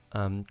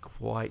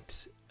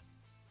quite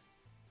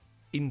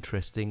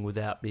interesting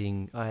without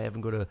being. I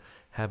haven't got to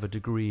have a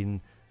degree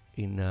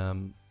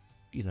in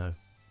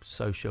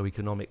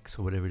socio-economics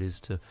or whatever it is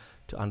to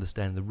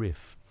understand the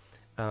riff.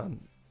 I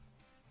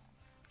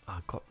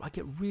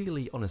get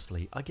really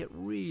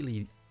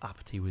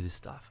uppity with this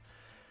stuff.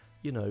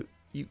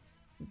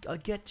 I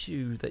get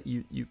you that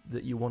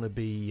you want to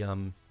be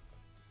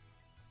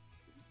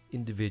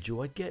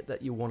individual. I get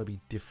that you want to be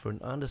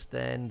different. I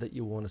understand that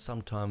you want to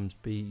sometimes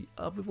be.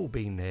 We've all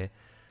been there.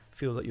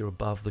 Feel that you're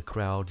above the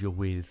crowd you're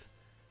with,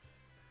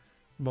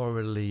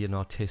 morally and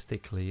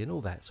artistically, and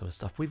all that sort of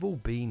stuff. We've all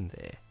been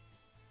there.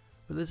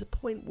 But there's a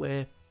point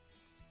where,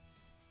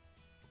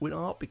 when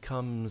art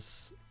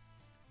becomes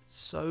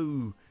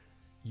so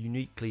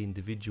uniquely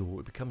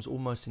individual, it becomes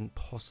almost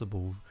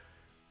impossible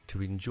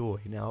to enjoy.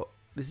 Now,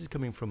 this is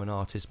coming from an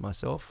artist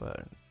myself.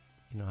 I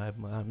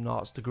have an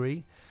arts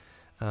degree,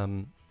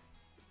 for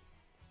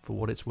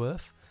what it's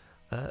worth,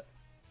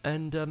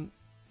 and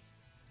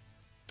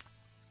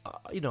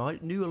I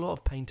knew a lot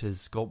of painters,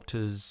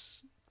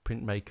 sculptors,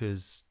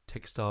 printmakers,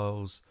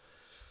 textiles,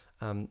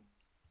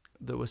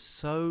 that were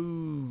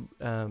so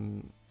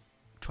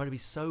trying to be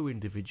so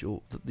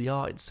individual that the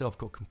art itself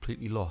got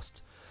completely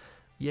lost.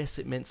 Yes,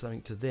 it meant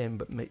something to them,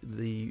 but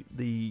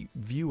the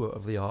viewer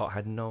of the art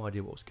had no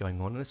idea what was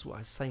going on. And that's what I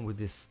was saying with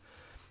this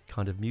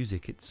kind of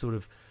music. It's sort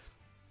of,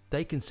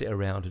 they can sit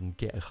around and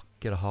get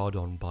a hard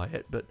on by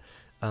it, but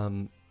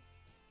the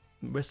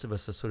rest of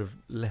us are sort of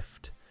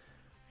left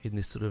in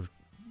this sort of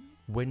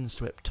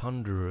windswept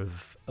tundra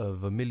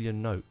of a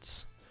million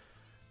notes.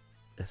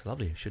 That's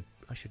lovely. I should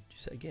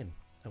use that again.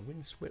 A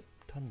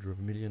windswept tundra of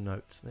a million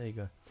notes. There you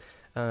go.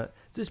 So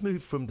let's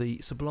move from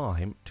the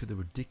sublime to the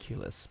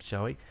ridiculous,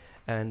 shall we?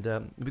 And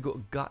we've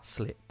got Gut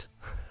Slit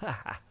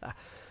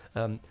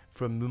from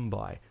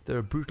Mumbai. They're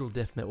a brutal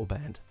death metal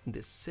band, and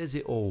it says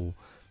it all.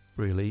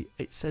 Really,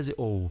 it says it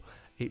all.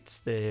 It's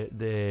they're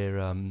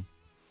a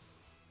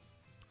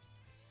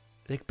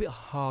bit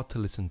hard to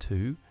listen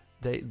to.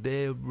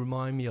 They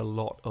remind me a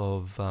lot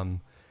of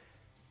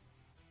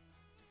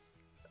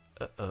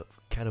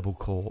Cannibal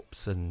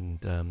Corpse and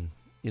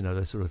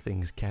those sort of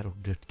things, cattle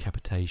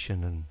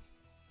decapitation, and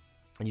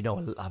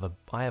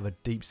I have a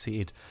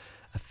deep-seated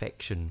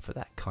affection for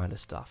that kind of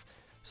stuff.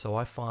 So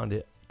I find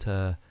it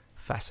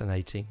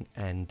fascinating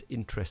and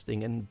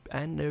interesting,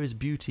 and there is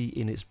beauty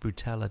in its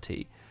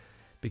brutality,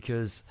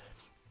 because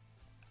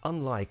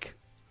unlike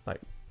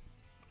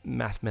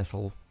math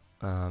metal,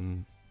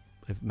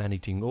 of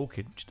Man-Eating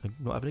Orchid, I'm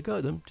not having a go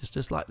at them,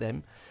 just like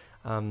them,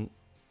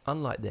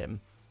 unlike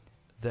them,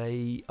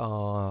 they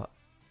are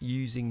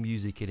using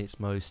music in its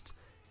most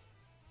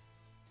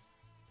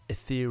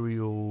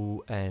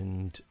ethereal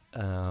and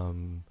I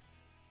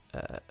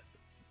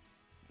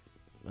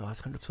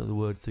can't remember the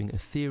word thing.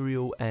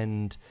 Ethereal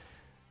and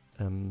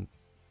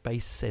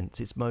bass sense.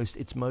 It's most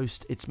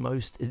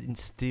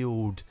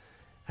instilled.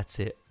 That's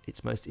it.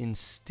 It's most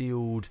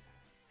instilled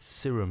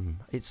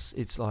serum.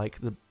 It's like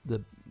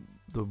the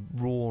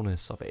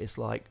rawness of it. It's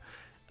like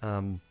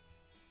a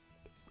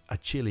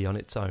chili on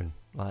its own.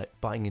 Like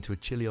biting into a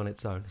chili on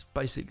its own. It's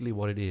basically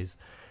what it is.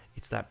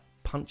 It's that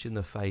punch in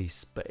the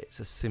face, but it's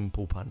a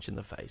simple punch in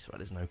the face, right?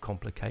 There's no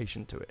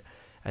complication to it,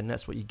 and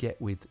that's what you get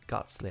with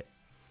Gut Slit.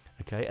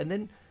 Okay, and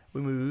then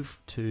we move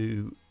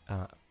to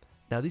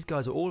now these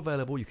guys are all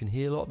available. You can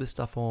hear a lot of this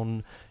stuff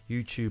on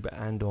YouTube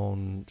and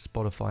on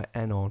Spotify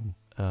and on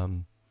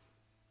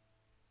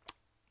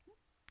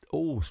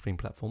all streaming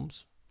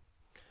platforms.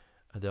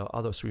 There are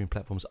other streaming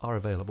platforms are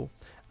available.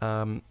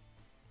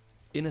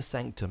 Inner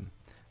Sanctum,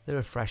 they're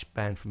a thrash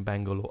band from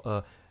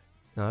Bangalore.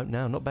 No,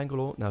 not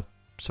Bangalore. No,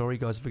 sorry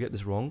guys, if I get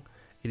this wrong.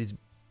 It is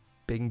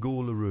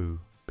Bengaluru.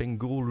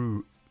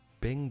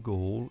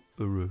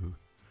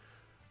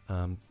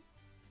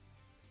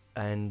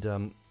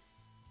 And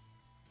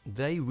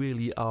they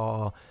really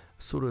are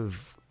sort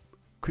of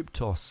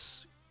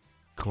Kryptos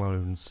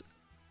clones,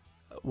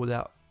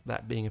 without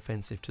that being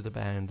offensive to the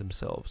band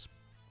themselves.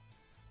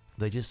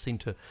 They just seem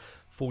to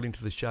fall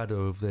into the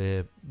shadow of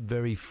their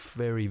very,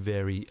 very,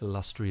 very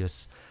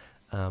illustrious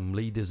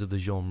leaders of the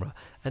genre.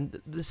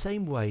 And the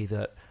same way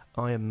that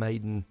Iron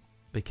Maiden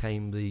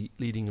became the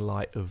leading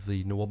light of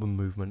the Nawabam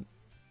movement,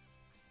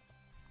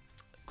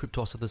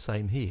 Kryptos are the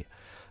same here.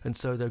 And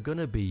so they're going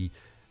to be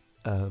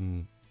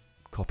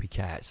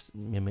copycats,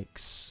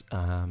 mimics,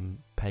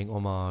 paying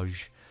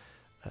homage,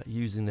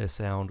 using their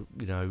sound,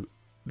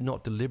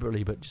 not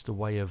deliberately, but just a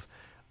way of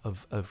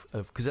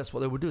because that's what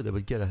they would do. They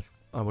would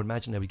I would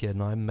imagine they would get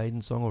an Iron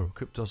Maiden song or a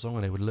Kryptos song,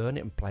 and they would learn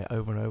it and play it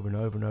over and over and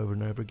over and over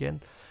and over again,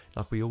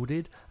 like we all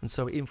did. And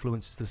so it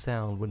influences the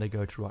sound when they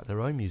go to write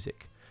their own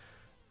music,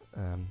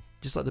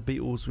 just like the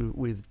Beatles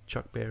with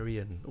Chuck Berry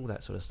and all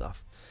that sort of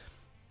stuff.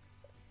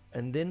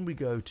 And then we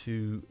go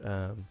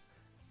to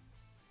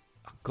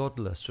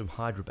Godless from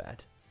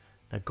Hyderabad.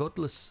 Now,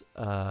 Godless,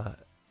 I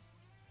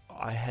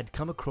had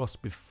come across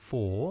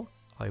before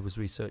I was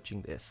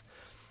researching this.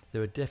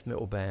 They're a death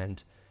metal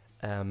band,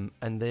 and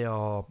they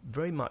are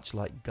very much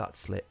like Gut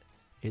Slit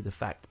in the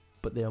fact,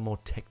 but they are more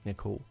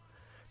technical.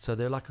 So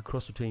they're like a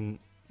cross between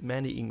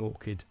Man-Eating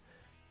Orchid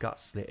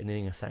Gutslit and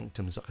Inner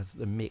Sanctum is like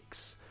the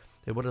mix.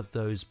 They're one of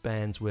those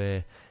bands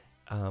where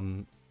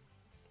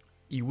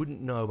you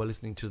wouldn't know by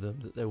listening to them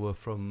that they were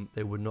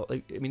not.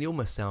 I mean, they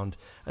almost sound,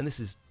 and this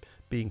is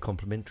being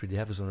complimentary, they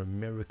have a sort of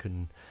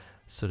American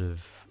sort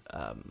of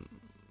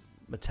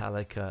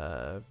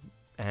Metallica,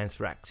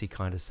 Anthraxy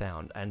kind of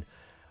sound, and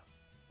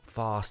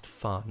fast,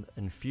 fun,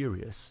 and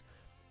furious.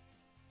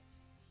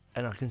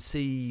 And I can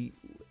see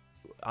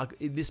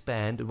in this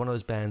band, one of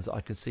those bands that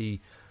I can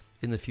see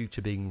in the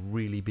future being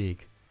really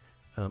big,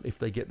 if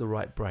they get the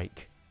right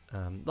break,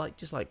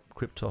 just like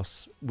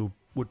Kryptos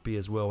would be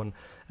as well, and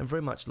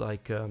very much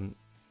like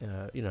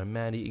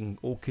Man-Eating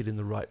Orchid in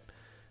the right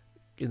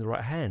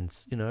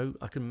hands.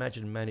 I can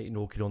imagine Man-Eating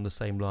Orchid on the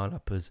same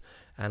lineup as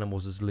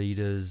Animals as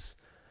leaders,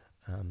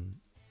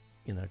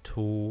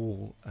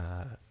 Tool,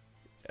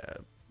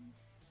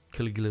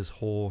 Caligula's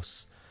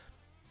Horse,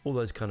 all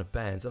those kind of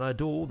bands, and I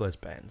adore all those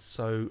bands.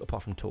 So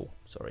apart from Tool,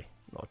 sorry,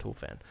 not a Tool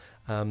fan.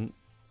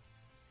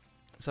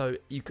 So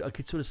I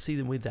could sort of see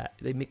them with that.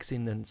 They mix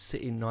in and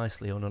sit in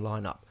nicely on a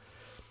lineup.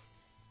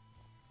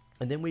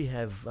 And then we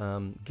have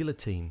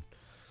Guillotine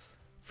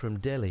from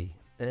Delhi,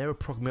 and they're a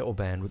prog metal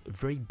band with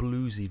very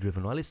bluesy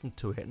driven. I listened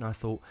to it and I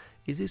thought,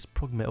 is this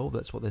prog metal?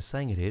 That's what they're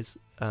saying it is.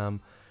 And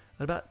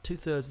about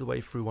 2/3 of the way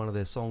through one of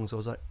their songs, I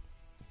was like,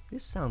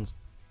 this sounds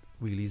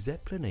really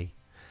Zeppelin-y,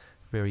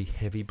 very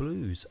heavy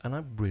blues, and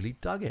I really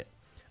dug it.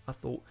 I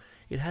thought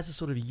it has a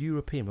sort of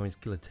European, it's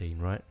Guillotine,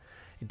 right?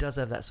 It does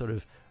have that sort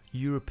of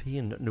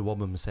European new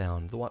album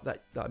sound, the one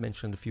that I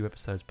mentioned a few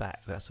episodes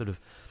back, that sort of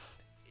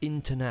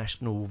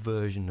international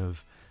version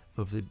of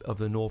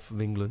the north of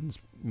England's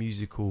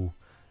musical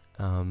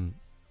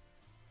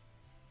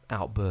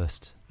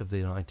outburst of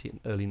the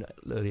early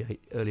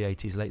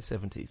 80s, late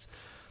 70s.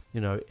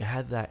 It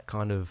had that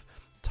kind of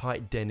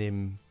tight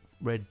denim,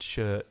 red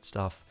shirt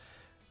stuff,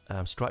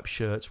 striped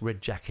shirts, red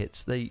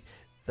jackets. They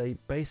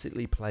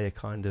basically play a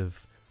kind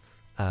of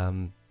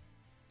fun,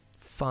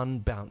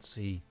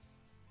 bouncy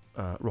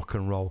rock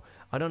and roll.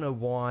 I don't know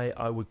why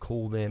I would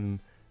call them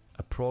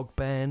a prog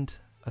band.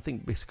 I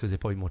think because they're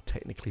probably more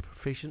technically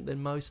proficient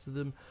than most of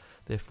them.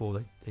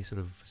 Therefore, they sort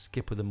of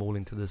skipper them all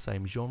into the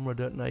same genre,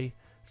 don't they?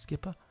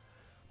 Skipper?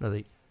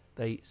 No,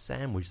 they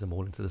sandwich them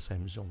all into the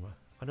same genre.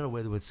 I don't know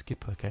where the word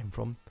skipper came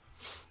from.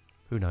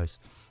 Who knows?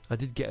 I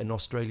did get an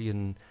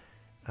Australian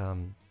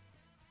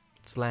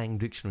slang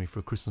dictionary for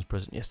a Christmas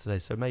present yesterday,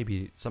 so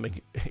maybe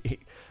something.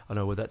 I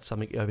know whether that's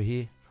something over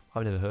here.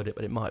 I've never heard it,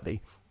 but it might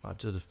be.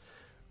 I've sort of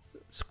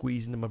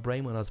squeezed into my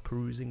brain when I was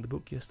perusing the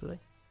book yesterday.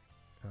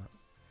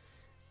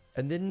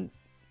 And then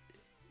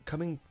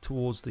coming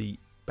towards the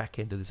back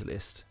end of this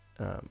list,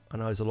 I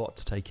know there's a lot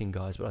to take in,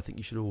 guys, but I think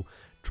you should all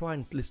try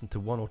and listen to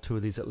one or two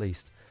of these at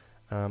least.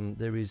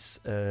 There is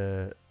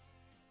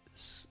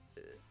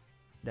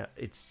now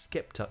it's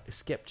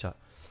Skepta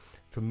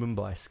from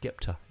Mumbai.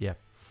 Skepta, yeah.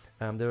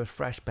 They're a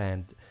thrash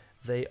band.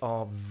 They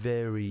are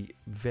very,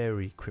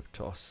 very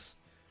Kryptos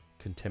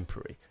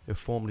contemporary. They were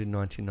formed in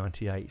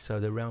 1998, so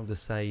they're around the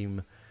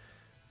same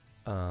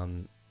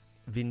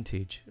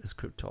vintage as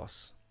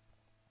Kryptos.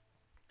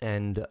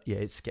 And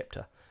it's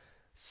Skepta,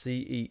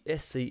 Sceptre.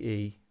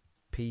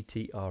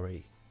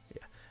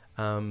 Yeah,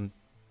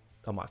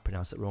 I might have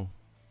pronounced it wrong.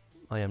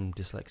 I am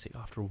dyslexic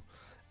after all,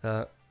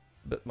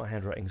 but my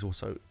handwriting is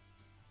also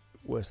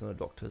worse than a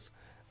doctor's.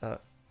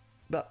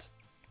 But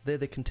they're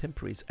the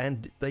contemporaries,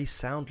 and they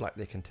sound like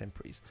they're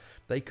contemporaries.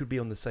 They could be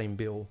on the same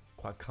bill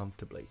quite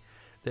comfortably.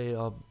 They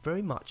are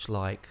very much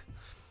like,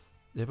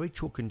 they're very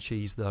chalk and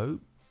cheese though.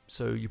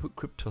 So you put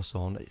Kryptos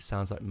on, it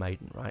sounds like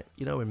Maiden, right?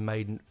 In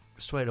Maiden,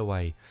 straight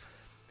away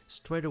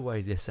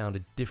they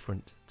sounded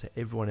different to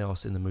everyone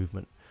else in the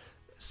movement.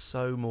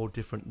 So more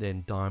different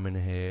than Diamond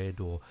Head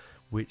or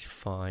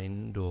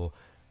Witchfind or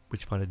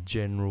Witchfinder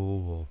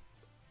General or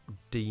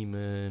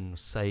Demon or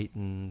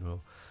Satan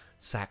or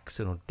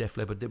Saxon or Def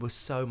Leppard. They were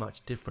so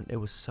much different. They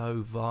were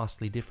so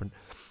vastly different.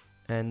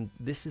 And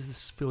this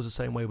feels the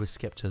same way with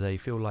Skepta. They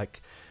feel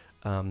like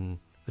a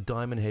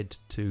Diamond Head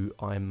to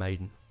Iron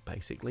Maiden,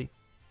 basically.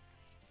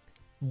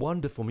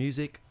 Wonderful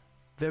music,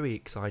 very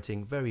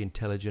exciting, very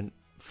intelligent,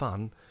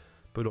 fun,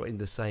 but not in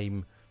the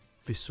same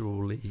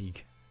visceral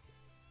league.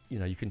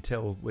 You can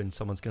tell when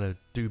someone's going to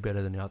do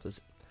better than the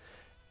others.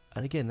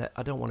 And again,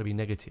 I don't want to be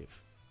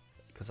negative,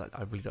 because I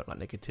really don't like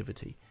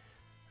negativity.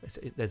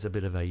 There's a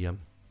bit of a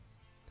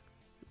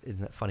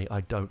isn't that funny?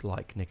 I don't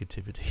like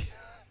negativity.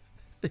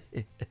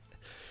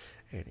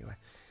 Anyway,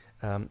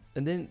 and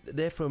then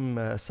they're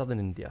from southern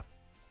India,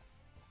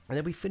 and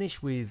then we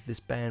finish with this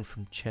band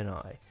from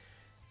Chennai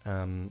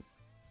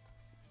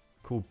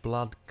called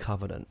Blood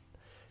Covenant.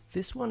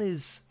 This one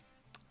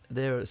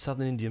they're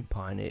Southern Indian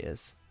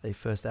pioneers. Their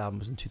first album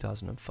was in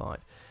 2005.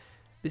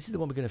 This is the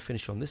one we're going to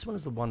finish on. This one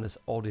is the one that's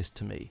oddest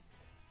to me,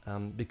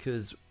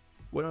 because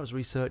when I was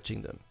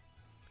researching them,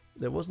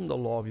 there wasn't a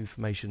lot of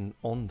information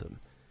on them.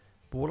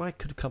 But what I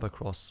could come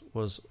across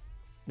was,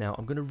 now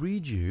I'm going to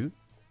read you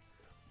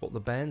what the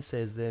band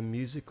says their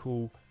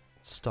musical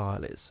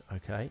style is.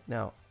 Okay,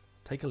 now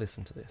take a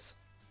listen to this.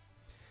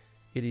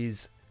 It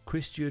is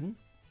Christian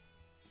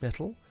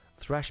metal,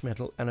 thrash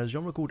metal, and a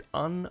genre called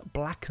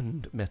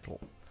unblackened metal.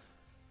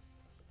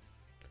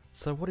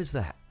 So what is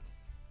that?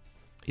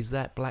 Is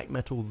that black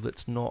metal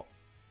that's not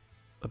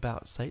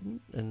about Satan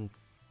and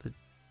the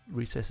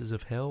recesses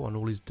of hell and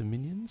all his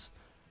dominions?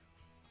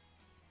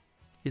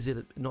 Is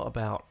it not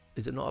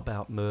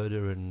about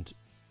murder and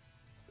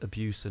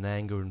abuse and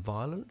anger and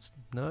violence?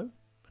 No?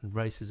 And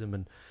racism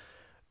and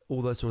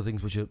all those sort of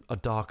things which are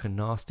dark and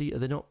nasty?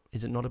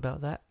 Is it not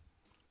about that?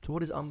 So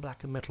what is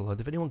unblackened metal?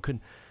 If anyone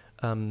can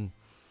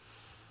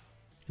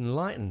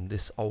enlighten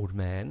this old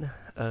man,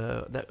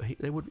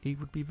 he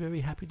would be very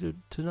happy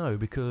to know,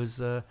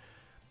 because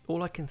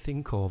all I can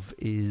think of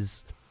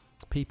is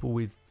people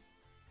with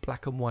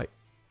black and white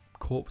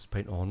corpse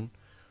paint on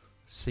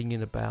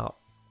singing about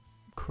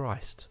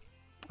Christ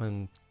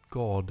and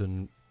God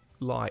and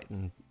light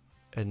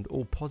and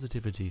all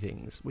positivity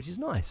things, which is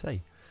nice, eh?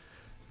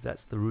 If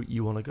that's the route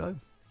you want to go,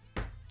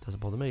 doesn't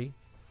bother me,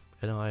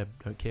 and I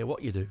don't care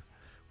what you do.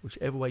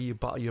 Whichever way you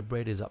butter your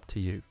bread is up to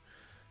you.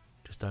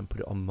 Just don't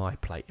put it on my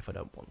plate if I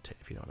don't want it,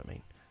 if you know what I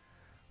mean.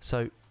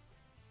 So,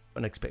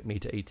 and expect me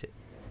to eat it.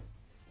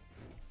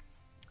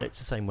 It's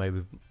the same way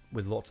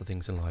with lots of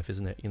things in life,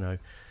 isn't it? You know,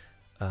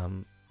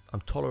 I'm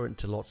tolerant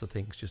to lots of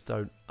things. Just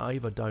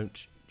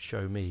don't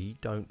show me,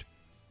 don't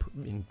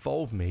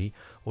involve me,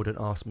 or don't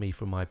ask me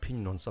for my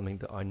opinion on something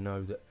that I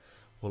know that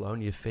will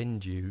only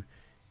offend you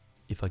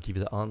if I give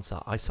you the answer.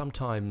 I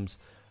sometimes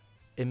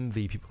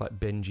envy people like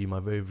Benji, my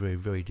very, very,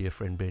 very dear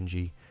friend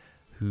Benji,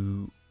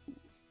 who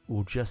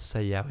will just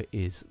say how it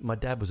is. My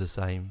dad was the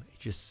same. He'd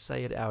just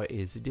say it how it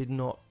is. It did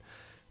not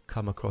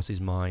come across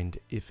his mind.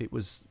 If it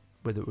was,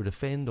 whether it would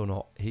offend or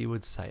not, he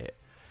would say it.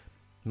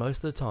 Most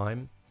of the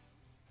time,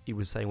 he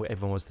was saying what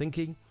everyone was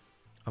thinking.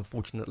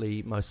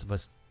 Unfortunately, most of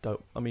us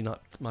don't. I mean,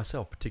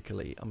 myself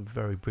particularly, I'm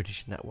very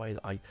British in that way,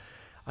 that I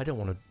don't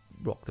want to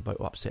rock the boat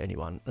or upset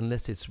anyone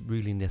unless it's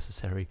really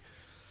necessary.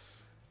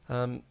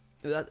 So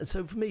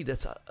for me,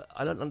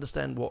 I don't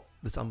understand what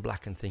this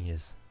unblackened thing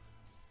is.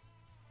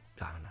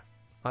 I don't know.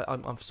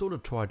 I've sort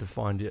of tried to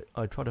find it.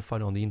 I try to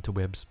find it on the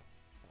interwebs.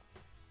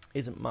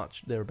 Isn't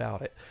much there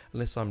about it,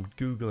 unless I'm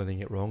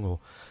Googling it wrong, or,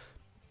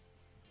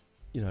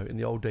 you know, in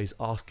the old days,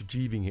 Ask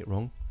Jeeving it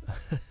wrong.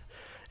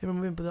 Everyone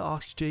remember the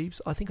Ask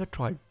Jeeves? I think I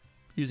tried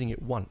using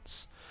it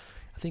once.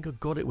 I think I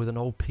got it with an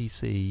old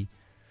PC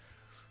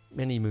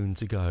many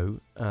moons ago,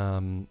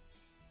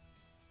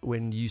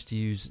 when you used to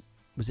use,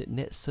 was it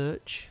Net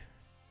Search?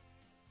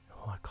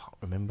 Oh, I can't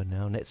remember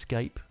now.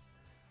 Netscape,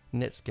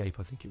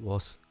 I think it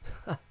was.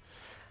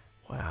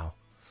 Wow.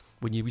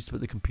 When you used to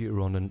put the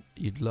computer on and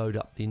you'd load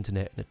up the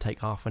internet and it'd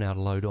take half an hour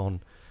to load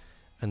on,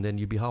 and then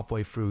you'd be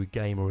halfway through a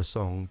game or a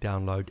song,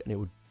 download,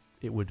 and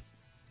it would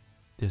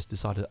just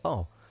decide,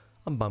 oh,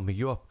 I'm bumping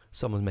you up,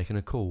 someone's making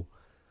a call.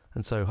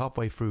 And so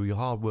halfway through your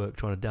hard work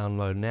trying to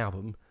download an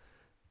album,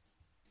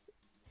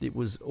 it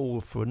was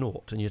all for a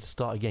naught, and you had to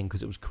start again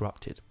because it was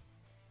corrupted.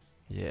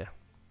 Yeah.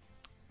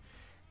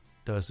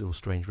 Those little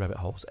strange rabbit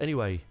holes.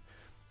 Anyway,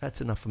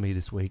 that's enough for me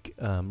this week,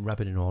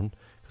 rabbiting on,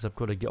 because I've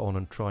got to get on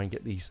and try and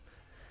get these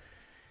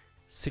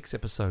 6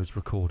 episodes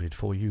recorded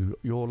for you.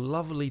 Your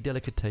lovely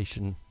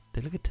delectation?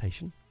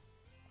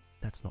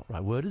 That's not the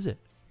right word, is it?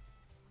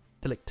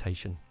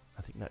 Delectation.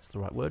 I think that's the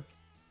right word.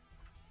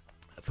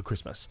 For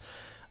Christmas.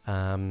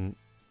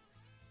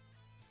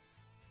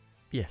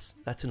 Yes,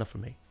 that's enough for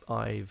me.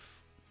 I've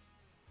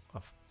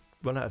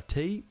run out of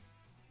tea,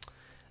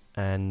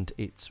 and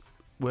it's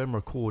where I'm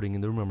recording,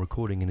 in the room I'm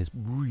recording in, is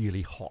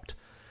really hot.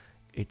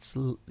 It's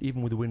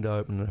even with the window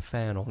open and a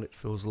fan on, it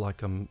feels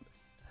like I'm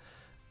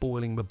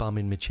boiling my bum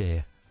in my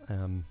chair,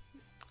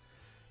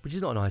 which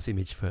is not a nice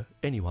image for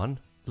anyone,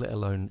 let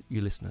alone you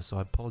listeners. So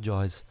I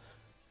apologise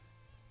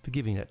for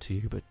giving that to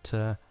you,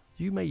 but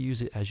you may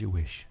use it as you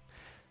wish.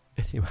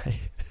 Anyway,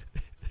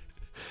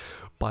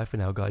 bye for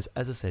now, guys.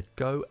 As I said,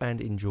 go and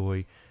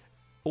enjoy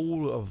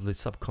all of the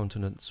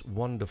subcontinent's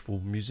wonderful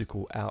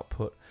musical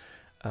output.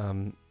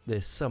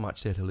 There's so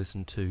much there to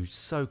listen to,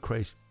 so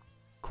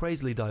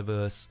crazily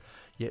diverse,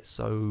 yet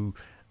so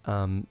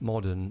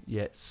modern,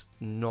 yet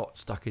not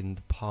stuck in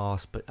the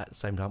past, but at the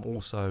same time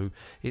also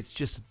it's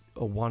just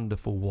a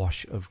wonderful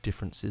wash of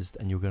differences,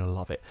 and you're going to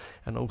love it.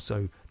 And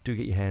also do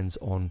get your hands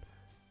on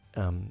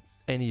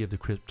any of the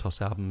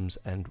Kryptos albums,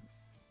 and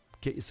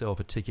get yourself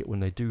a ticket when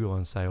they do go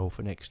on sale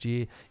for next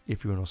year.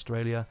 If you're in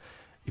Australia,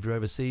 if you're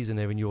overseas and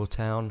they're in your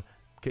town,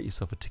 get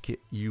yourself a ticket.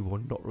 You will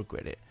not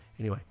regret it.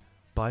 Anyway,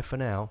 bye for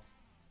now.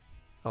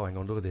 Oh, hang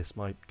on, look at this.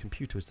 My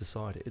computer has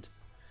decided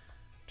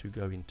to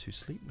go into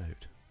sleep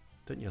mode.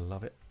 Don't you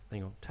love it?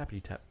 Hang on,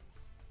 tappity tap.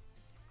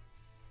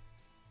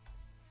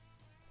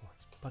 Oh,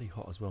 it's bloody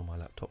hot as well, my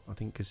laptop. I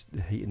think because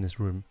the heat in this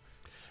room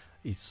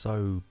is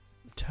so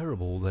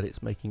terrible that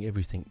it's making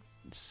everything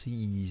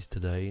seize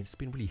today. It's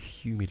been really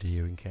humid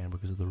here in Canberra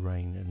because of the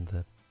rain and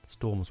the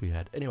storms we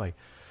had. Anyway,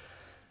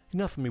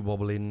 enough of me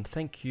wobbling.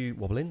 Thank you,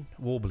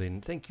 warbling.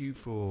 Thank you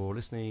for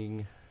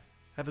listening.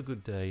 Have a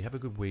good day. Have a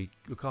good week.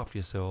 Look after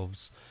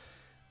yourselves.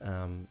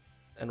 And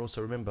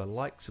also remember,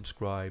 like,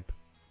 subscribe,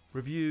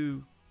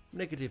 review,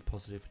 negative,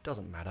 positive, it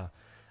doesn't matter.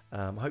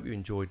 I hope you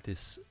enjoyed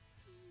this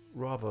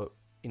rather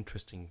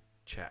interesting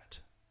chat.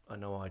 I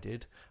know I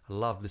did. I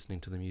love listening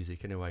to the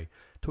music. Anyway,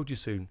 talk to you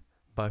soon.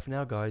 Bye for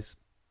now, guys.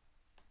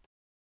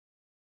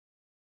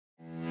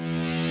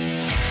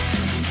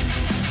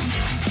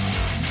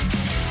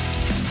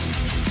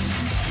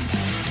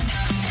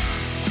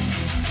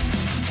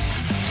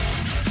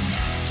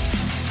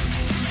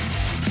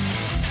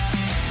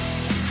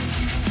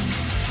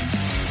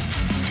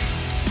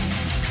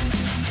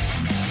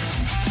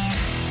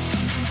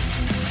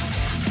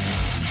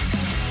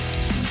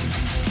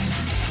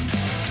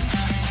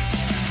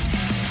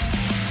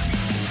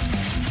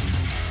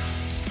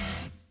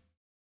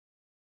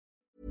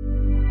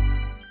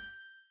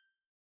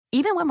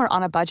 Even when we're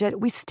on a budget,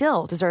 we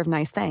still deserve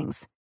nice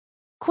things.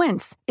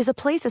 Quince is a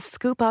place to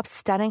scoop up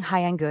stunning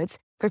high-end goods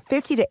for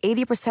 50 to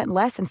 80%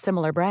 less than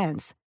similar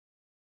brands.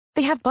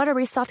 They have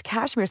buttery soft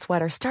cashmere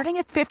sweaters starting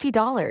at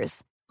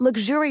 $50,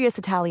 luxurious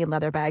Italian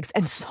leather bags,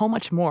 and so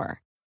much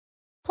more.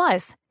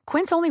 Plus,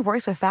 Quince only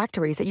works with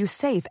factories that use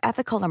safe,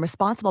 ethical, and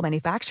responsible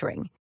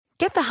manufacturing.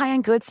 Get the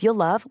high-end goods you'll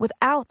love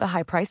without the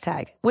high price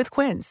tag with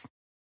Quince.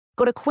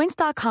 Go to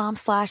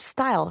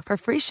quince.com/style for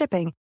free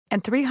shipping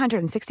and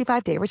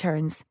 365-day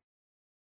returns.